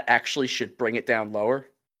that actually should bring it down lower?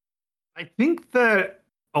 I think that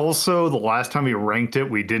also the last time we ranked it,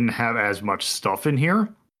 we didn't have as much stuff in here.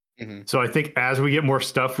 Mm-hmm. So I think as we get more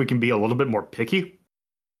stuff, we can be a little bit more picky.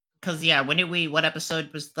 Because yeah, what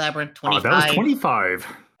episode was Labyrinth? 25. That was 25.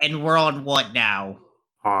 And we're on what now?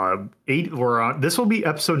 8. We're on. This will be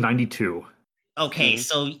episode 92. Okay,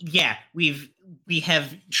 so yeah, we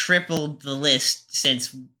have tripled the list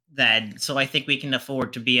since then, so I think we can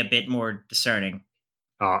afford to be a bit more discerning.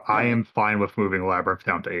 I am fine with moving Labyrinth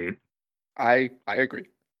down to 8. I agree.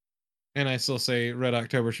 And I still say Red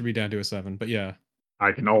October should be down to a 7, but yeah.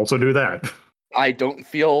 I can also do that. I don't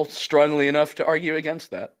feel strongly enough to argue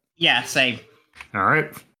against that. Yeah, same. All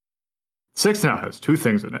right. 6 now has 2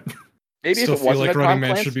 things in it. Maybe Still if it feel wasn't like a Running Tom Man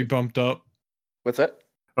Clancy. should be bumped up. What's that?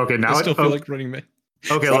 Okay, now I still feel like Running Man.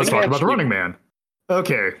 Okay, Running let's talk Man about the should be- Running Man.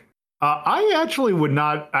 Okay. I actually would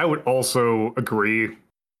not. I would also agree.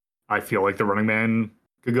 I feel like the Running Man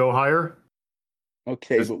could go higher.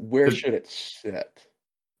 Okay, Does- but where does- should it sit?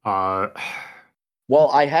 Uh, Well,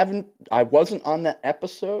 I wasn't on that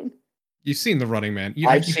episode. You've seen the Running Man.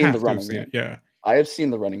 I've you seen have The to have Running seen Man. it, yeah. I have seen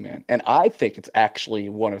The Running Man, and I think it's actually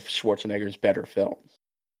one of Schwarzenegger's better films.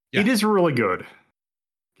 Yeah. It is really good.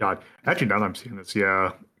 God, actually, now that I'm seeing this,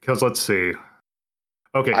 yeah. Because let's see.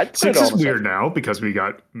 Okay, I'd put 6 it is on the weird second. now because we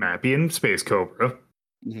got Mappy and Space Cobra,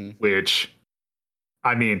 Mm-hmm. which,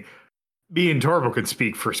 I mean, me and Turbo can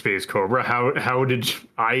speak for Space Cobra. How did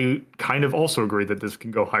I kind of also agree that this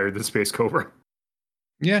can go higher than Space Cobra?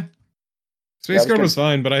 Yeah. Space was Cobra's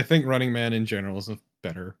fine, but I think Running Man in general is a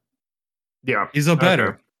better. Yeah, He's a better.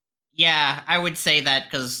 Okay. Yeah, I would say that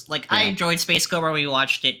because I Yeah. enjoyed Space Cobra when we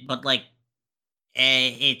watched it, but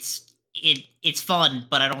it's fun,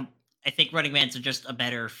 but I think Running Man's just a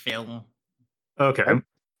better film. Okay.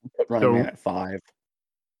 Put Running So- Man at 5.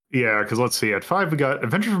 Yeah, because let's see. At 5, we got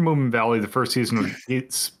Adventure from Moon Valley, the first season of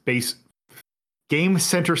Space Game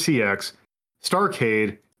Center CX,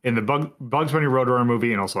 Starcade, and the Bugs Bunny Roadrunner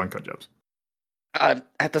movie, and also Uncut Gems.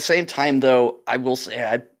 At the same time, though, I will say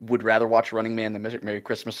I would rather watch Running Man than Merry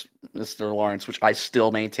Christmas, Mr. Lawrence, which I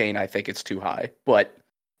still maintain I think it's too high. But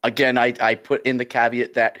again, I put in the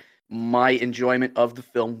caveat that my enjoyment of the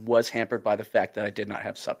film was hampered by the fact that I did not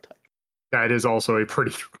have subtitles. That is also a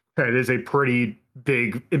pretty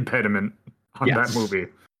big impediment on Yes. that movie.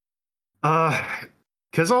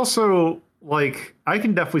 Because also, like, I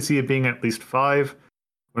can definitely see it being at least 5.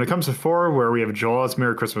 When it comes to 4, where we have Jaws,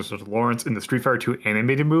 Merry Christmas with Lawrence in the Street Fighter 2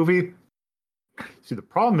 animated movie. See, the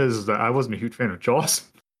problem is that I wasn't a huge fan of Jaws.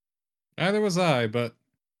 Neither was I, but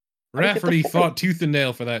I get the Rafferty point. fought tooth and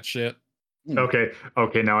nail for that shit. Okay,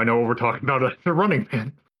 now I know what we're talking about. The Running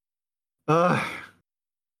Man.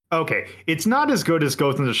 Okay, it's not as good as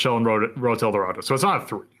Ghost in the Shell and Road to El Dorado, so it's not a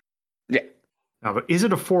 3. Yeah. Now, but is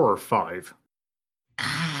it a 4 or 5?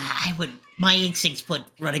 My instincts put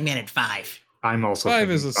Running Man at 5. I'm also 5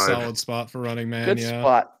 thinking is a solid spot for Running Man. Good yeah.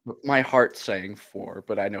 spot. My heart's saying 4,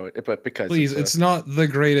 but I know it. But because Please, it's not the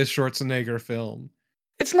greatest Schwarzenegger film.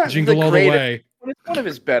 it's not Jingle the All the greatest, Way. but it's one of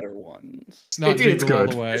his better ones. It's not It's Jingle All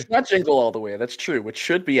good. the Way. It's not Jingle All the Way. That's true, which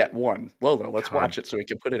should be at 1. Lolo, let's God. watch it so we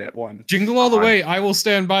can put it at 1. Jingle All the God. Way, I will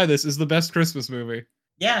stand by this, is the best Christmas movie.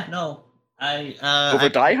 Yeah, no. Over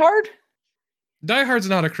Die Hard? Die Hard's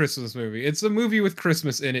not a Christmas movie. It's a movie with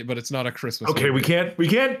Christmas in it, but it's not a Christmas movie. Okay, we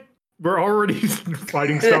can't. We're already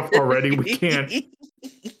fighting stuff already. We can't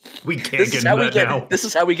This get is how into we that get. now. This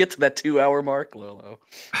is how we get to that 2-hour mark, Lolo.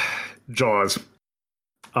 Jaws.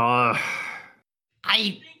 All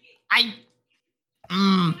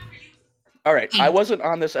right, I wasn't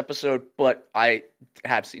on this episode, but I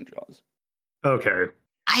have seen Jaws. Okay.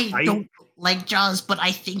 I don't like Jaws, but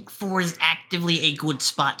I think 4 is actively a good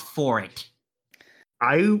spot for it.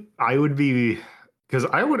 I would be, because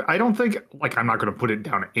I don't think, like, I'm not going to put it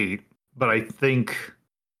down at 8, but I think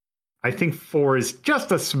 4 is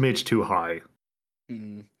just a smidge too high.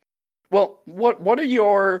 Well, what are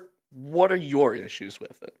your issues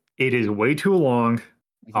with it? It is way too long.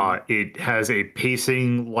 Mhm. It has a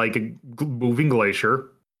pacing like a moving glacier.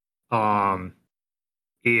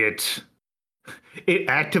 It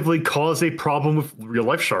actively caused a problem with real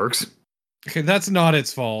life sharks. Okay, that's not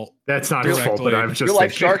its fault. That's not his fault, but Directly. I was just Real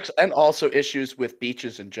life thinking, sharks, and also issues with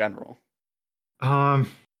beaches in general. it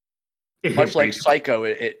Much hit like me. Psycho,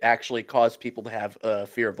 it actually caused people to have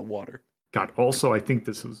fear of the water. God, also, I think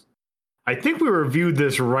we reviewed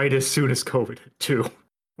this right as soon as COVID hit too,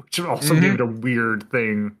 which also Mhm. gave it a weird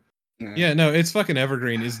thing. Yeah, no, it's fucking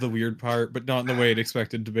evergreen is the weird part, but not in the way it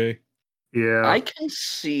expected to be. Yeah. I can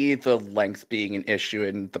see the length being an issue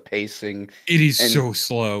and the pacing. It is And- so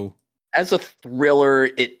slow. As a thriller,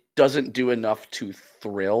 it doesn't do enough to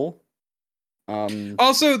thrill.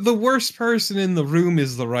 Also, the worst person in the room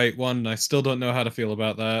is the right one, and I still don't know how to feel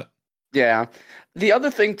about that. Yeah. The other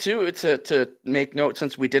thing too, to make note,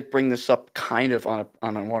 since we did bring this up kind of on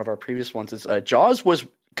one of our previous ones, is Jaws was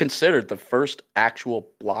considered the first actual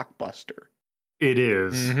blockbuster. It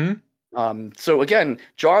is. Mm-hmm. So again,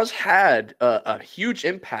 Jaws had a huge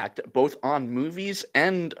impact both on movies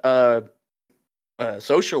and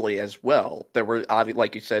socially as well. There were,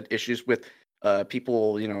 like you said, issues with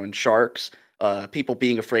people, and sharks, people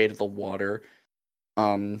being afraid of the water.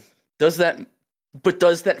 Does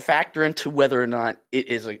that factor into whether or not it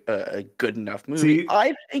is a good enough movie? See-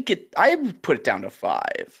 I would put it down to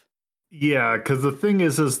 5. Yeah, because the thing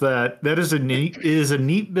is that is a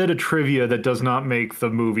neat bit of trivia that does not make the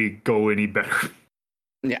movie go any better.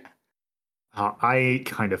 Yeah. I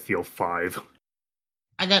kind of feel 5.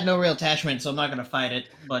 I got no real attachment, so I'm not gonna fight it.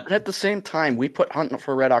 But But at the same time, we put Hunt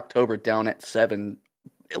for Red October down at 7,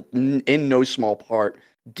 in no small part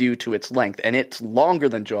due to its length, and it's longer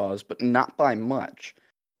than Jaws, but not by much.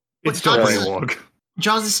 It's But still way Jaws- long.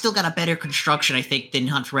 Jaws has still got a better construction, I think, than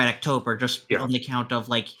Hunt for Red October, just Yeah. on the account of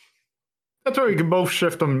That's why we can both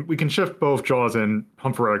shift them. We can shift both Jaws and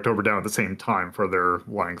Hunt for Red October down at the same time for their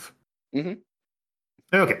length. Mhm.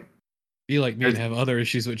 Okay. Be like me and have other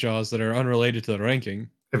issues with Jaws that are unrelated to the ranking.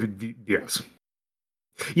 Yes.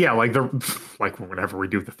 Yeah, like whenever we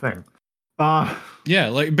do the thing. Yeah,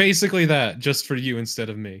 like basically that, just for you instead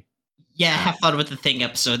of me. yeah, have fun with the Thing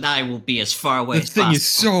episode. I will be as far away The as thing possible. is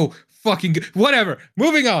so fucking good. Whatever.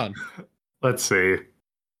 Moving on. Let's see.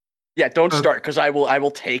 Yeah, don't start, because I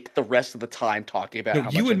will take the rest of the time talking about No,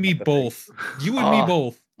 how you much and I me love the thing. both. You and me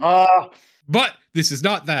both. Ah, But this is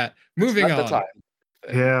not that. Moving not the on. time.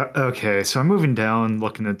 Yeah, okay. So I'm moving down,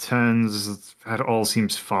 looking at 10s. That all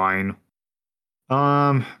seems fine.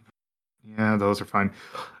 Yeah, those are fine.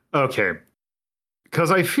 Okay.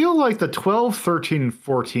 Because I feel like the 12, 13, and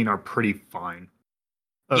 14 are pretty fine.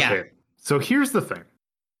 Okay. Yeah. So here's the thing.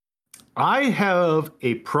 I have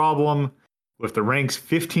a problem with the ranks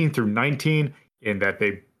 15 through 19 in that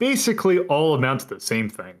they basically all amount to the same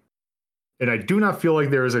thing. And I do not feel like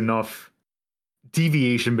there is enough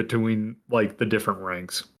deviation between like the different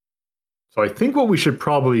ranks. So I think what we should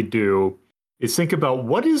probably do is think about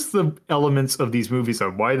what is the elements of these movies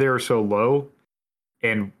and why they are so low,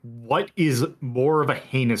 and what is more of a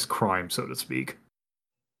heinous crime, so to speak.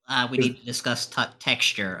 We need to discuss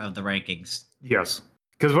texture of the rankings. Yes,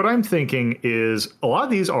 Because what I'm thinking is a lot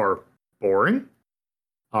of these are boring.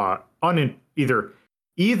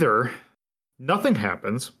 Either nothing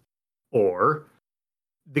happens, or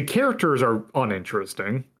the characters are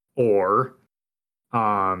uninteresting, or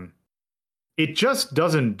it just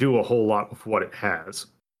doesn't do a whole lot with what it has.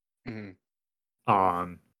 Mhm.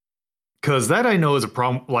 Because that I know is a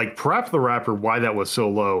problem. Like Parappa the Rapper, why that was so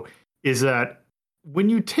low is that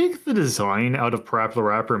when you take the design out of Parappa the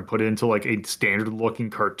Rapper and put it into like a standard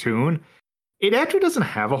looking cartoon, it actually doesn't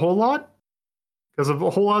have a whole lot. Because a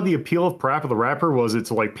whole lot of the appeal of Parappa the Rapper was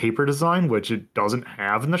its like paper design, which it doesn't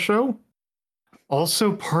have in the show.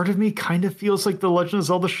 Also, part of me kind of feels like The Legend of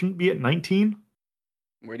Zelda shouldn't be at 19.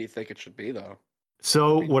 Where do you think it should be, though?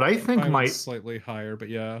 So what I think Mine was might slightly higher, but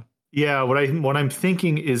yeah. Yeah, what I'm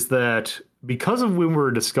thinking is that because of when we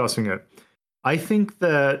were discussing it, I think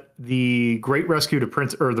that the Great Rescue to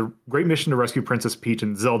Prince or the Great Mission to Rescue Princess Peach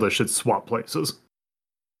and Zelda should swap places.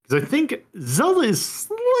 Because I think Zelda is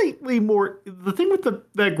slightly more the thing with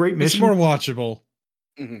that Great It's Mission. more watchable.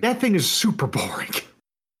 Mhm. That thing is super boring.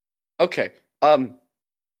 Okay. All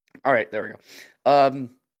right, there we go.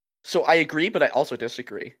 So I agree, but I also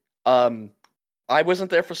disagree. I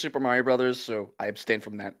wasn't there for Super Mario Brothers, so I abstained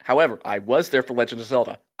from that. However, I was there for Legend of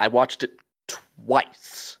Zelda. I watched it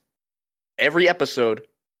twice. Every episode,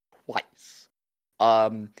 twice.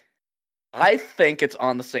 I think it's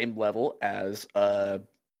on the same level as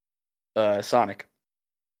Sonic.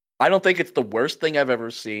 I don't think it's the worst thing I've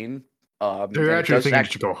ever seen. So you're and it actually does thinking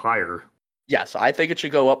it should go higher. Yes, I think it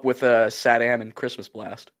should go up with Sad and Christmas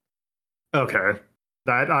Blast. Okay.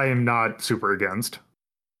 That I am not super against.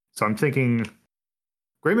 So I'm thinking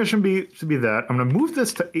Great Mission should be that. I'm gonna move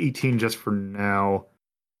this to 18 just for now.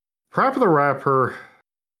 Parappa the Rapper,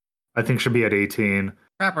 I think should be at 18.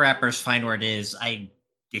 Rapper's fine where it is. I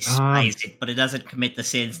despise it, but it doesn't commit the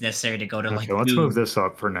sins necessary to go to like. Okay, let's move this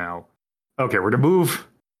up for now. Okay, we're to move.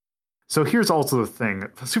 So here's also the thing: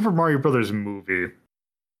 the Super Mario Brothers movie.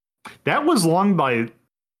 That was long by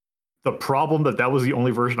the problem that was the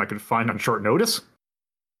only version I could find on short notice.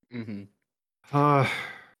 Mm-hmm. Uh,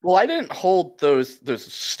 Well, I didn't hold those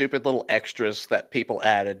stupid little extras that people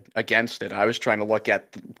added against it. I was trying to look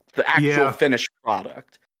at the actual finished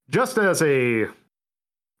product. Just as a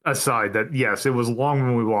aside, that yes, it was long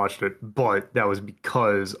when we watched it, but that was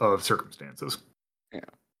because of circumstances. Yeah.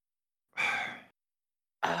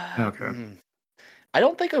 Okay. I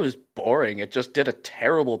don't think it was boring. It just did a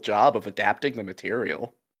terrible job of adapting the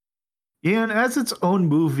material. Yeah, and as its own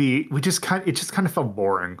movie, it just kind of felt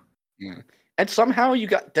boring. Yeah. And somehow you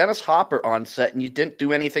got Dennis Hopper on set and you didn't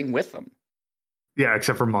do anything with him. Yeah,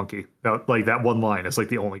 except for Monkey. Like that one line is like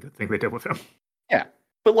the only good thing they did with him. Yeah.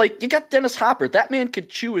 But like you got Dennis Hopper. That man could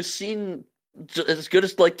chew a scene as good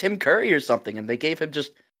as like Tim Curry or something, and they gave him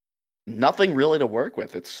just nothing really to work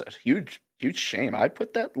with. It's a huge shame. I'd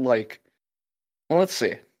put that like, well, let's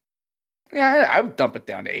see. Yeah, I would dump it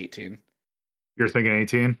down to 18. You're thinking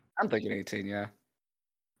 18? I'm thinking 18, yeah.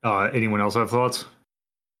 Anyone else have thoughts?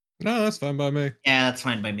 No, that's fine by me. Yeah, that's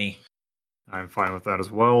fine by me. I'm fine with that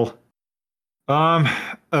as well.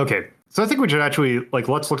 Okay. So I think we should actually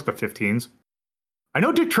let's look at the 15s. I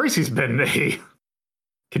know Dick Tracy's been a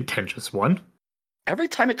contentious one. Every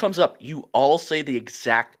time it comes up, you all say the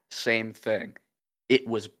exact same thing. It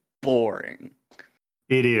was boring.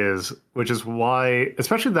 It is, which is why,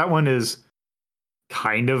 especially that one is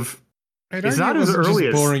kind of. It's not as early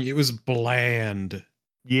as boring. It was bland.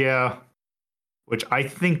 Yeah, which I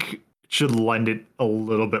think should lend it a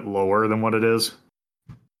little bit lower than what it is.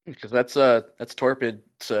 Because that's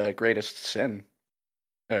Torpid's greatest sin.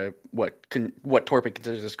 What Torpid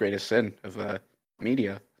considers his greatest sin of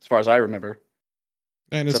media, as far as I remember.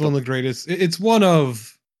 And it's one of the greatest. It's one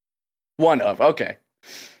of. Okay.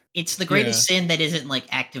 It's the greatest sin that isn't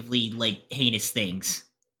actively heinous things.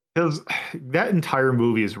 Because that entire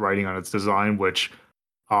movie is riding on its design, which,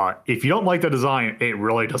 if you don't like the design, it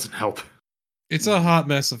really doesn't help. It's a hot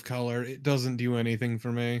mess of color. It doesn't do anything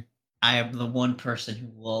for me. I am the one person who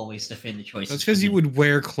will always defend the choices. That's because you would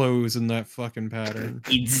wear clothes in that fucking pattern.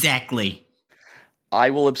 Exactly. I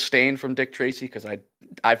will abstain from Dick Tracy because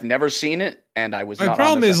I've never seen it, and I was. My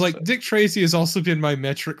problem is Dick Tracy has also been my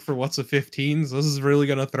metric for what's a 15, so this is really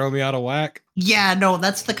gonna throw me out of whack. Yeah, no,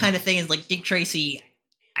 that's the kind of thing. Is Dick Tracy.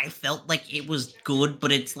 I felt like it was good,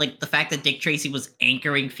 but it's the fact that Dick Tracy was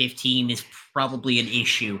anchoring 15 is probably an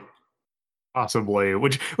issue. Possibly,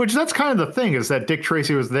 which that's kind of the thing is that Dick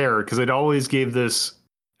Tracy was there because it always gave this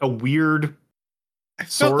a weird. I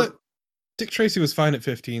felt that Dick Tracy was fine at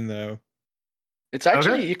 15 though. It's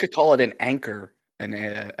actually you could call it an anchor, an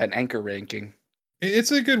anchor ranking.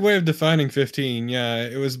 It's a good way of defining 15. Yeah,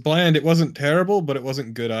 it was bland. It wasn't terrible, but it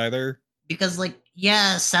wasn't good either. Because, like,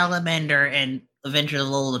 yeah, Salamander and Adventures of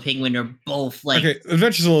Lola the Penguin are both like. Okay,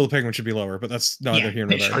 Adventures of Lola the Penguin should be lower, but that's neither here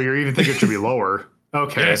nor Oh, there. you even think it should be lower?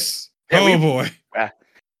 Okay. Yes. Yeah, boy. Ah.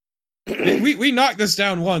 we knocked this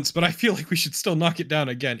down once, but I feel like we should still knock it down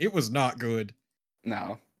again. It was not good.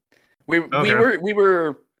 No, we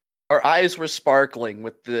were our eyes were sparkling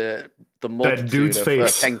with the multitude That dude's of,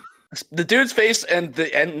 face. The dude's face and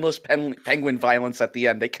the endless penguin violence at the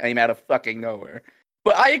end. They came out of fucking nowhere.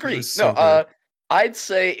 But I agree. was so I'd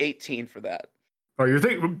say 18 for that. Oh, you're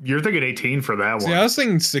thinking 18 for that one. See, I was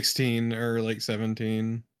thinking 16 or like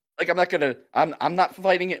 17. Like I'm not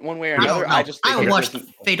fighting it one way or I another. don't know. I just think I it watched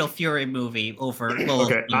doesn't- Fatal Fury movie over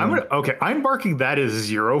Lola. Okay, I'm marking that as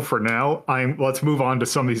 0 for now. Let's move on to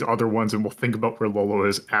some of these other ones, and we'll think about where Lolo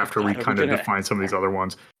is after we God, are we kind of gonna- define some of these other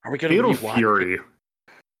ones. Are we gonna Fatal rewatch Fury.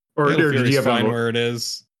 Or Fatal did Fury's you have fine another, where it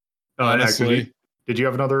is. actually, Honestly. did you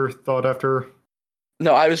have another thought after?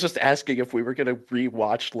 No, I was just asking if we were gonna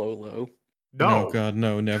rewatch Lolo. No. Oh god,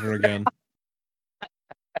 no, never again.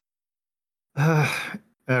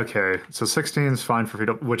 Okay, so 16 is fine for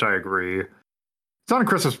Fatal, which I agree. Sonic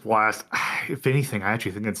Christmas Blast, if anything, I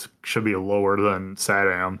actually think it should be lower than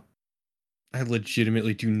Sadam, I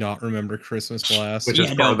legitimately do not remember Christmas Blast. which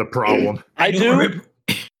is part of the problem. I don't do. remember.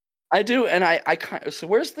 I do, and I kind of. So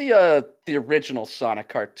where's the original Sonic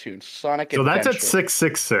cartoon, Sonic So that's Adventure? at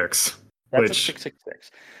 666. That's which- at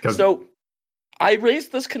 666. 'cause- So I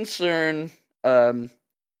raised this concern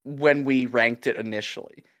when we ranked it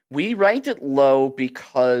initially. We ranked it low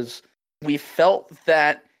because we felt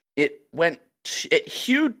that it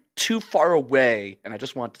hewed too far away, and I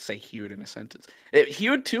just wanted to say hewed in a sentence. It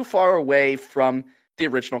hewed too far away from the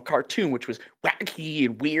original cartoon, which was wacky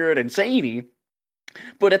and weird and zany.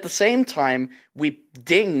 But at the same time, we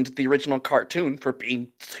dinged the original cartoon for being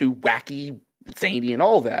too wacky, zany, and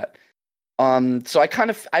all that. So I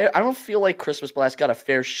don't feel like Christmas Blast got a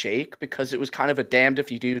fair shake because it was kind of a damned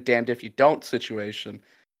if you do, damned if you don't situation.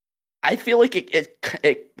 I feel like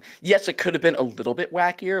yes, it could have been a little bit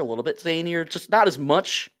wackier, a little bit zanier, just not as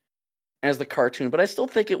much as the cartoon, but I still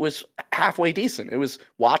think it was halfway decent. It was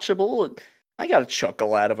watchable. And I got a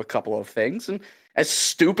chuckle out of a couple of things, and as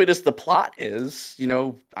stupid as the plot is,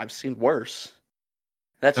 I've seen worse.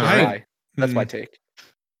 That's Alright. That's my take.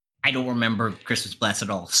 I don't remember Christmas Blast at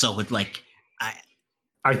all. So it's like,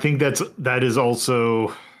 I think that is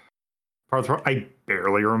also part of the, I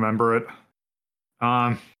barely remember it.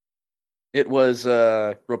 It was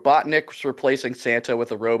Robotnik was replacing Santa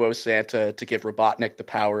with a Robo Santa to give Robotnik the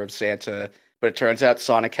power of Santa, but it turns out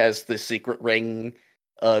Sonic has the secret ring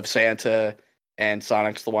of Santa, and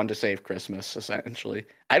Sonic's the one to save Christmas, essentially.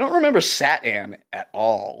 I don't remember Satan at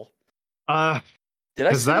all. Did I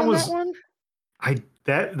 'cause see that on was- that one?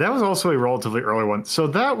 That was also a relatively early one. So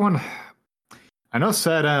that one, I know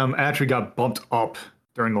Sadam actually got bumped up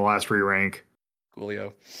during the last re-rank.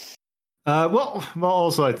 Coolio. Well,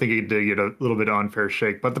 also I think it did get a little bit unfair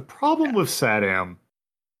shake. But the problem with Sadam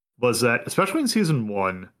was that, especially in season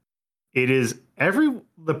 1,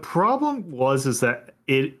 the problem is that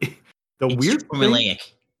the it's weird thing,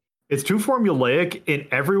 formulaic. it's too formulaic, and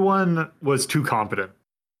everyone was too competent.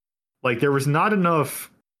 Like there was not enough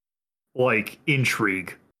like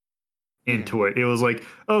intrigue into it. It was like,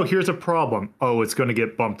 oh, here's a problem. Oh, it's going to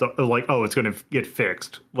get bumped up. Like, oh, it's going to get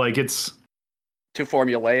fixed. Like it's Too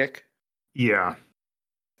formulaic? yeah.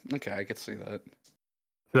 Okay, I could see that.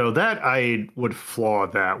 So that I would flaw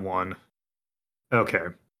that one. Okay.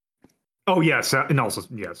 Oh yes, and also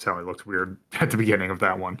Sally looked weird at the beginning of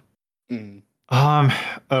that one. Mm.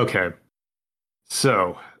 Okay.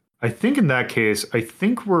 So I think in that case, I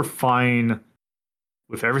think we're fine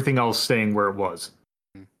with everything else staying where it was.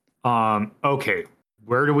 Okay.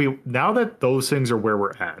 Where do we now that those things are where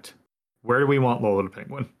we're at? Where do we want Lola the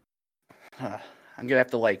Penguin? I'm gonna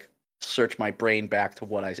have to search my brain back to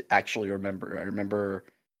what I actually remember. I remember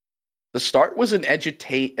the start was an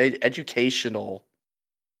educational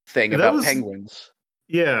thing That about was- penguins.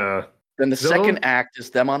 Yeah. Then the second act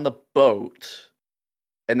is them on the boat,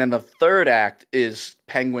 and then the third act is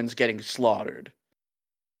penguins getting slaughtered.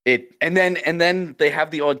 And then they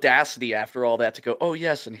have the audacity after all that to go, oh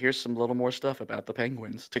yes, and here's some little more stuff about the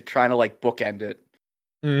penguins to try to bookend it.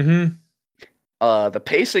 Mm-hmm. The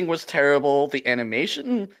pacing was terrible. The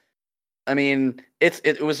animation, I mean,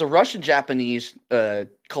 it was a Russian-Japanese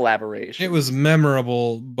collaboration. It was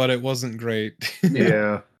memorable, but it wasn't great.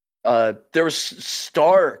 Yeah. There was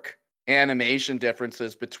stark animation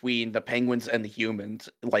differences between the penguins and the humans,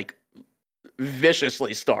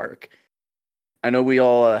 viciously stark. I know we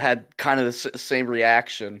all had kind of the same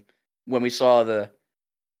reaction. when we saw the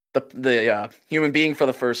human being for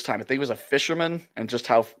the first time. I think it was a fisherman, and just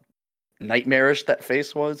how nightmarish that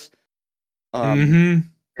face was.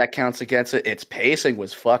 That counts against it. Its pacing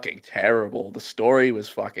was fucking terrible. The story was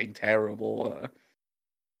fucking terrible.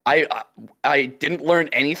 I didn't learn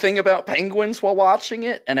anything about penguins while watching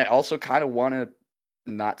it, and I also kind of want to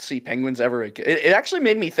not see penguins ever again. It actually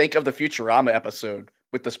made me think of the Futurama episode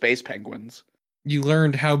with the space penguins. You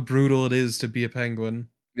learned how brutal it is to be a penguin.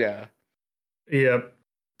 Yeah. Yep.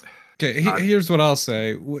 Okay, here's what I'll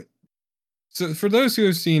say. So, for those who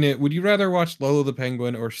have seen it, would you rather watch Lolo the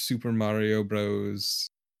Penguin or Super Mario Bros.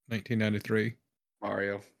 1993?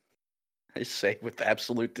 Mario. I say with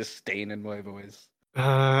absolute disdain in my voice.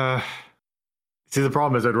 See, the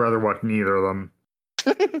problem is I'd rather watch neither of them.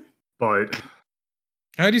 But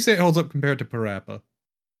how do you say it holds up compared to Parappa?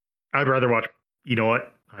 I'd rather watch. You know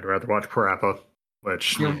what? I'd rather watch Parappa.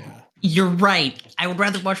 Which you're right. I would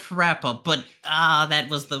rather watch Parappa, but that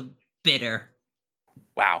was the bitter.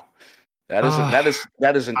 Wow, that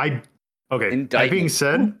is an okay. indictment. That being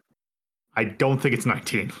said, I don't think it's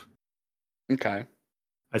 19. Okay.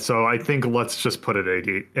 So I think let's just put it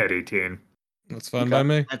at 18. That's fine by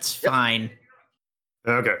me. That's fine.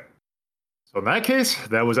 Okay. So in that case,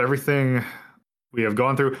 that was everything we have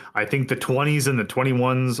gone through. I think the 20s and the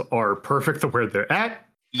 21s are perfect where they're at.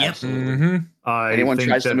 Yep. Mm-hmm. Anyone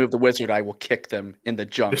tries to move the wizard, I will kick them in the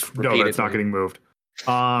junk. No, that's not getting moved.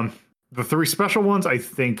 The 3 special ones I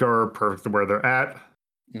think are perfect where they're at.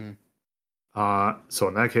 So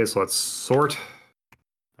in that case, let's sort.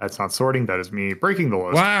 That's not sorting. That is me breaking the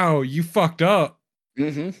list. Wow, you fucked up.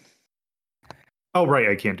 Oh, right.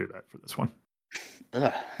 I can't do that for this one.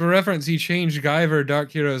 For reference, he changed Guyver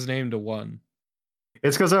Dark Hero's name to 1.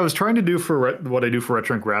 It's because I was trying to do for what I do for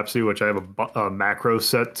Retro Ink Rhapsody, which I have a macro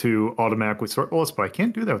set to automatically sort the list, but I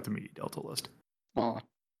can't do that with the Media Delta list. Oh.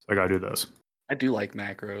 So I got to do this. I do like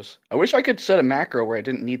macros. I wish I could set a macro where I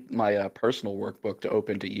didn't need my personal workbook to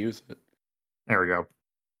open to use it. There we go.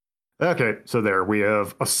 Okay, so there we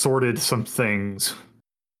have assorted some things.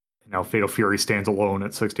 Now Fatal Fury stands alone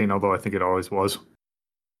at 16, although I think it always was.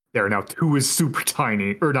 There, now 2 is super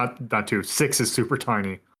tiny. Or not 2, 6 is super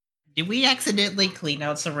tiny. Did we accidentally clean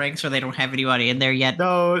out some ranks where they don't have anybody in there yet?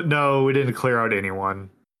 No, we didn't clear out anyone.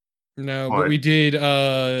 No, but we did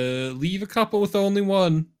leave a couple with only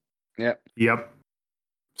 1. Yep.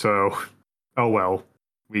 So, oh well.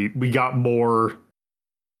 We got more.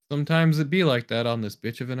 Sometimes it be like that on this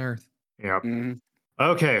bitch of an earth. Yep.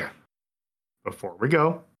 Okay. Before we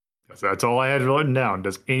go, because that's all I had written down,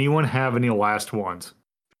 does anyone have any last ones?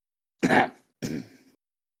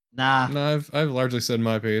 Nah. No, I've largely said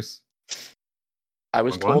my piece. I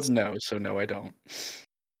was told no, so no, I don't.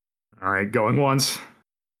 All right, going once,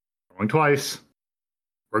 going twice.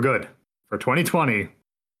 We're good. For 2020,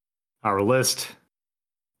 our list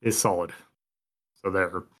is solid. So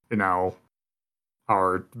there, now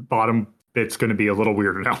our bottom bit's going to be a little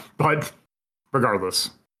weirder now, but regardless,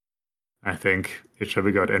 I think it should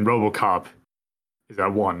be good. And RoboCop is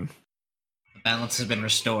at 1. The balance has been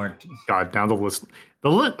restored. God, now the list.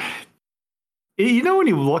 You know when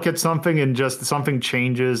you look at something and just something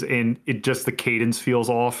changes and it just the cadence feels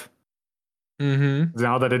off?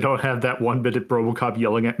 Now that I don't have that 1 bit of RoboCop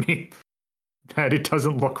yelling at me, that it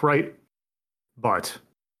doesn't look right. But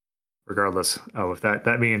regardless of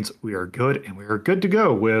that means we are good and we are good to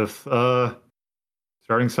go with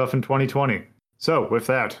starting stuff in 2020. So with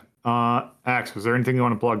that, Axe, was there anything you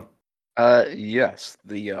want to plug? Yes,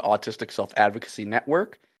 the Autistic Self-Advocacy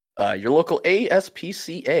Network. Your local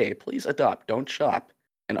ASPCA. Please adopt, don't shop.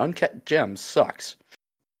 And Uncut Gems sucks.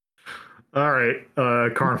 All right,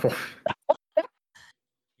 Carnival.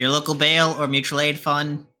 Your local bail or mutual aid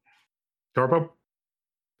fund. Torpo?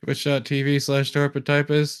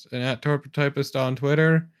 Twitch.tv/TorpoTypist and at TorpoTypist on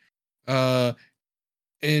Twitter.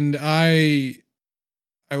 And I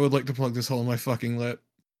would like to plug this hole in my fucking lip.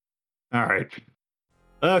 All right.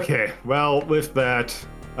 Okay, well, with that,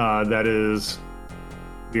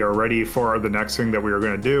 we are ready for the next thing that we are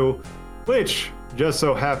going to do, which just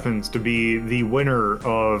so happens to be the winner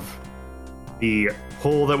of the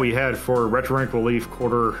poll that we had for Retro Rank Relief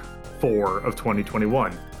Q4 of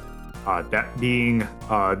 2021. That being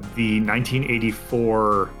the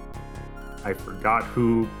 1984, I forgot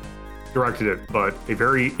who directed it, but a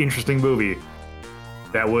very interesting movie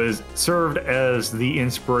that was served as the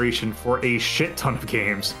inspiration for a shit ton of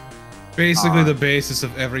games. Basically the basis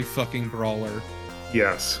of every fucking brawler.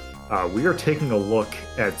 Yes. We are taking a look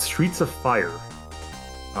at Streets of Fire,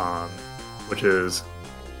 which is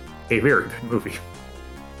a very good movie.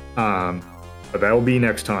 But that will be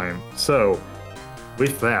next time. So,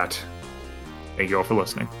 with that, thank you all for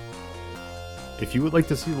listening. If you would like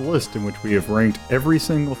to see the list in which we have ranked every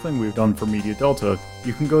single thing we've done for Media Delta,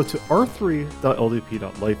 you can go to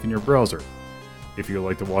r3.ldp.life in your browser. If you would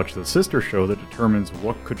like to watch the sister show that determines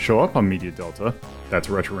what could show up on Media Delta, that's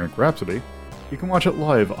Retro Rank Rhapsody, you can watch it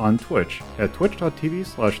live on Twitch at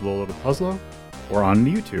twitch.tv/LoloThePuzzlo or on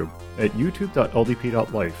YouTube at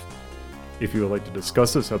youtube.ldp.life. If you would like to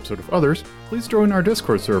discuss this episode with others, please join our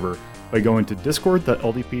Discord server by going to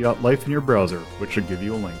discord.ldp.life in your browser, which should give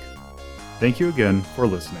you a link. Thank you again for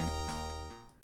listening.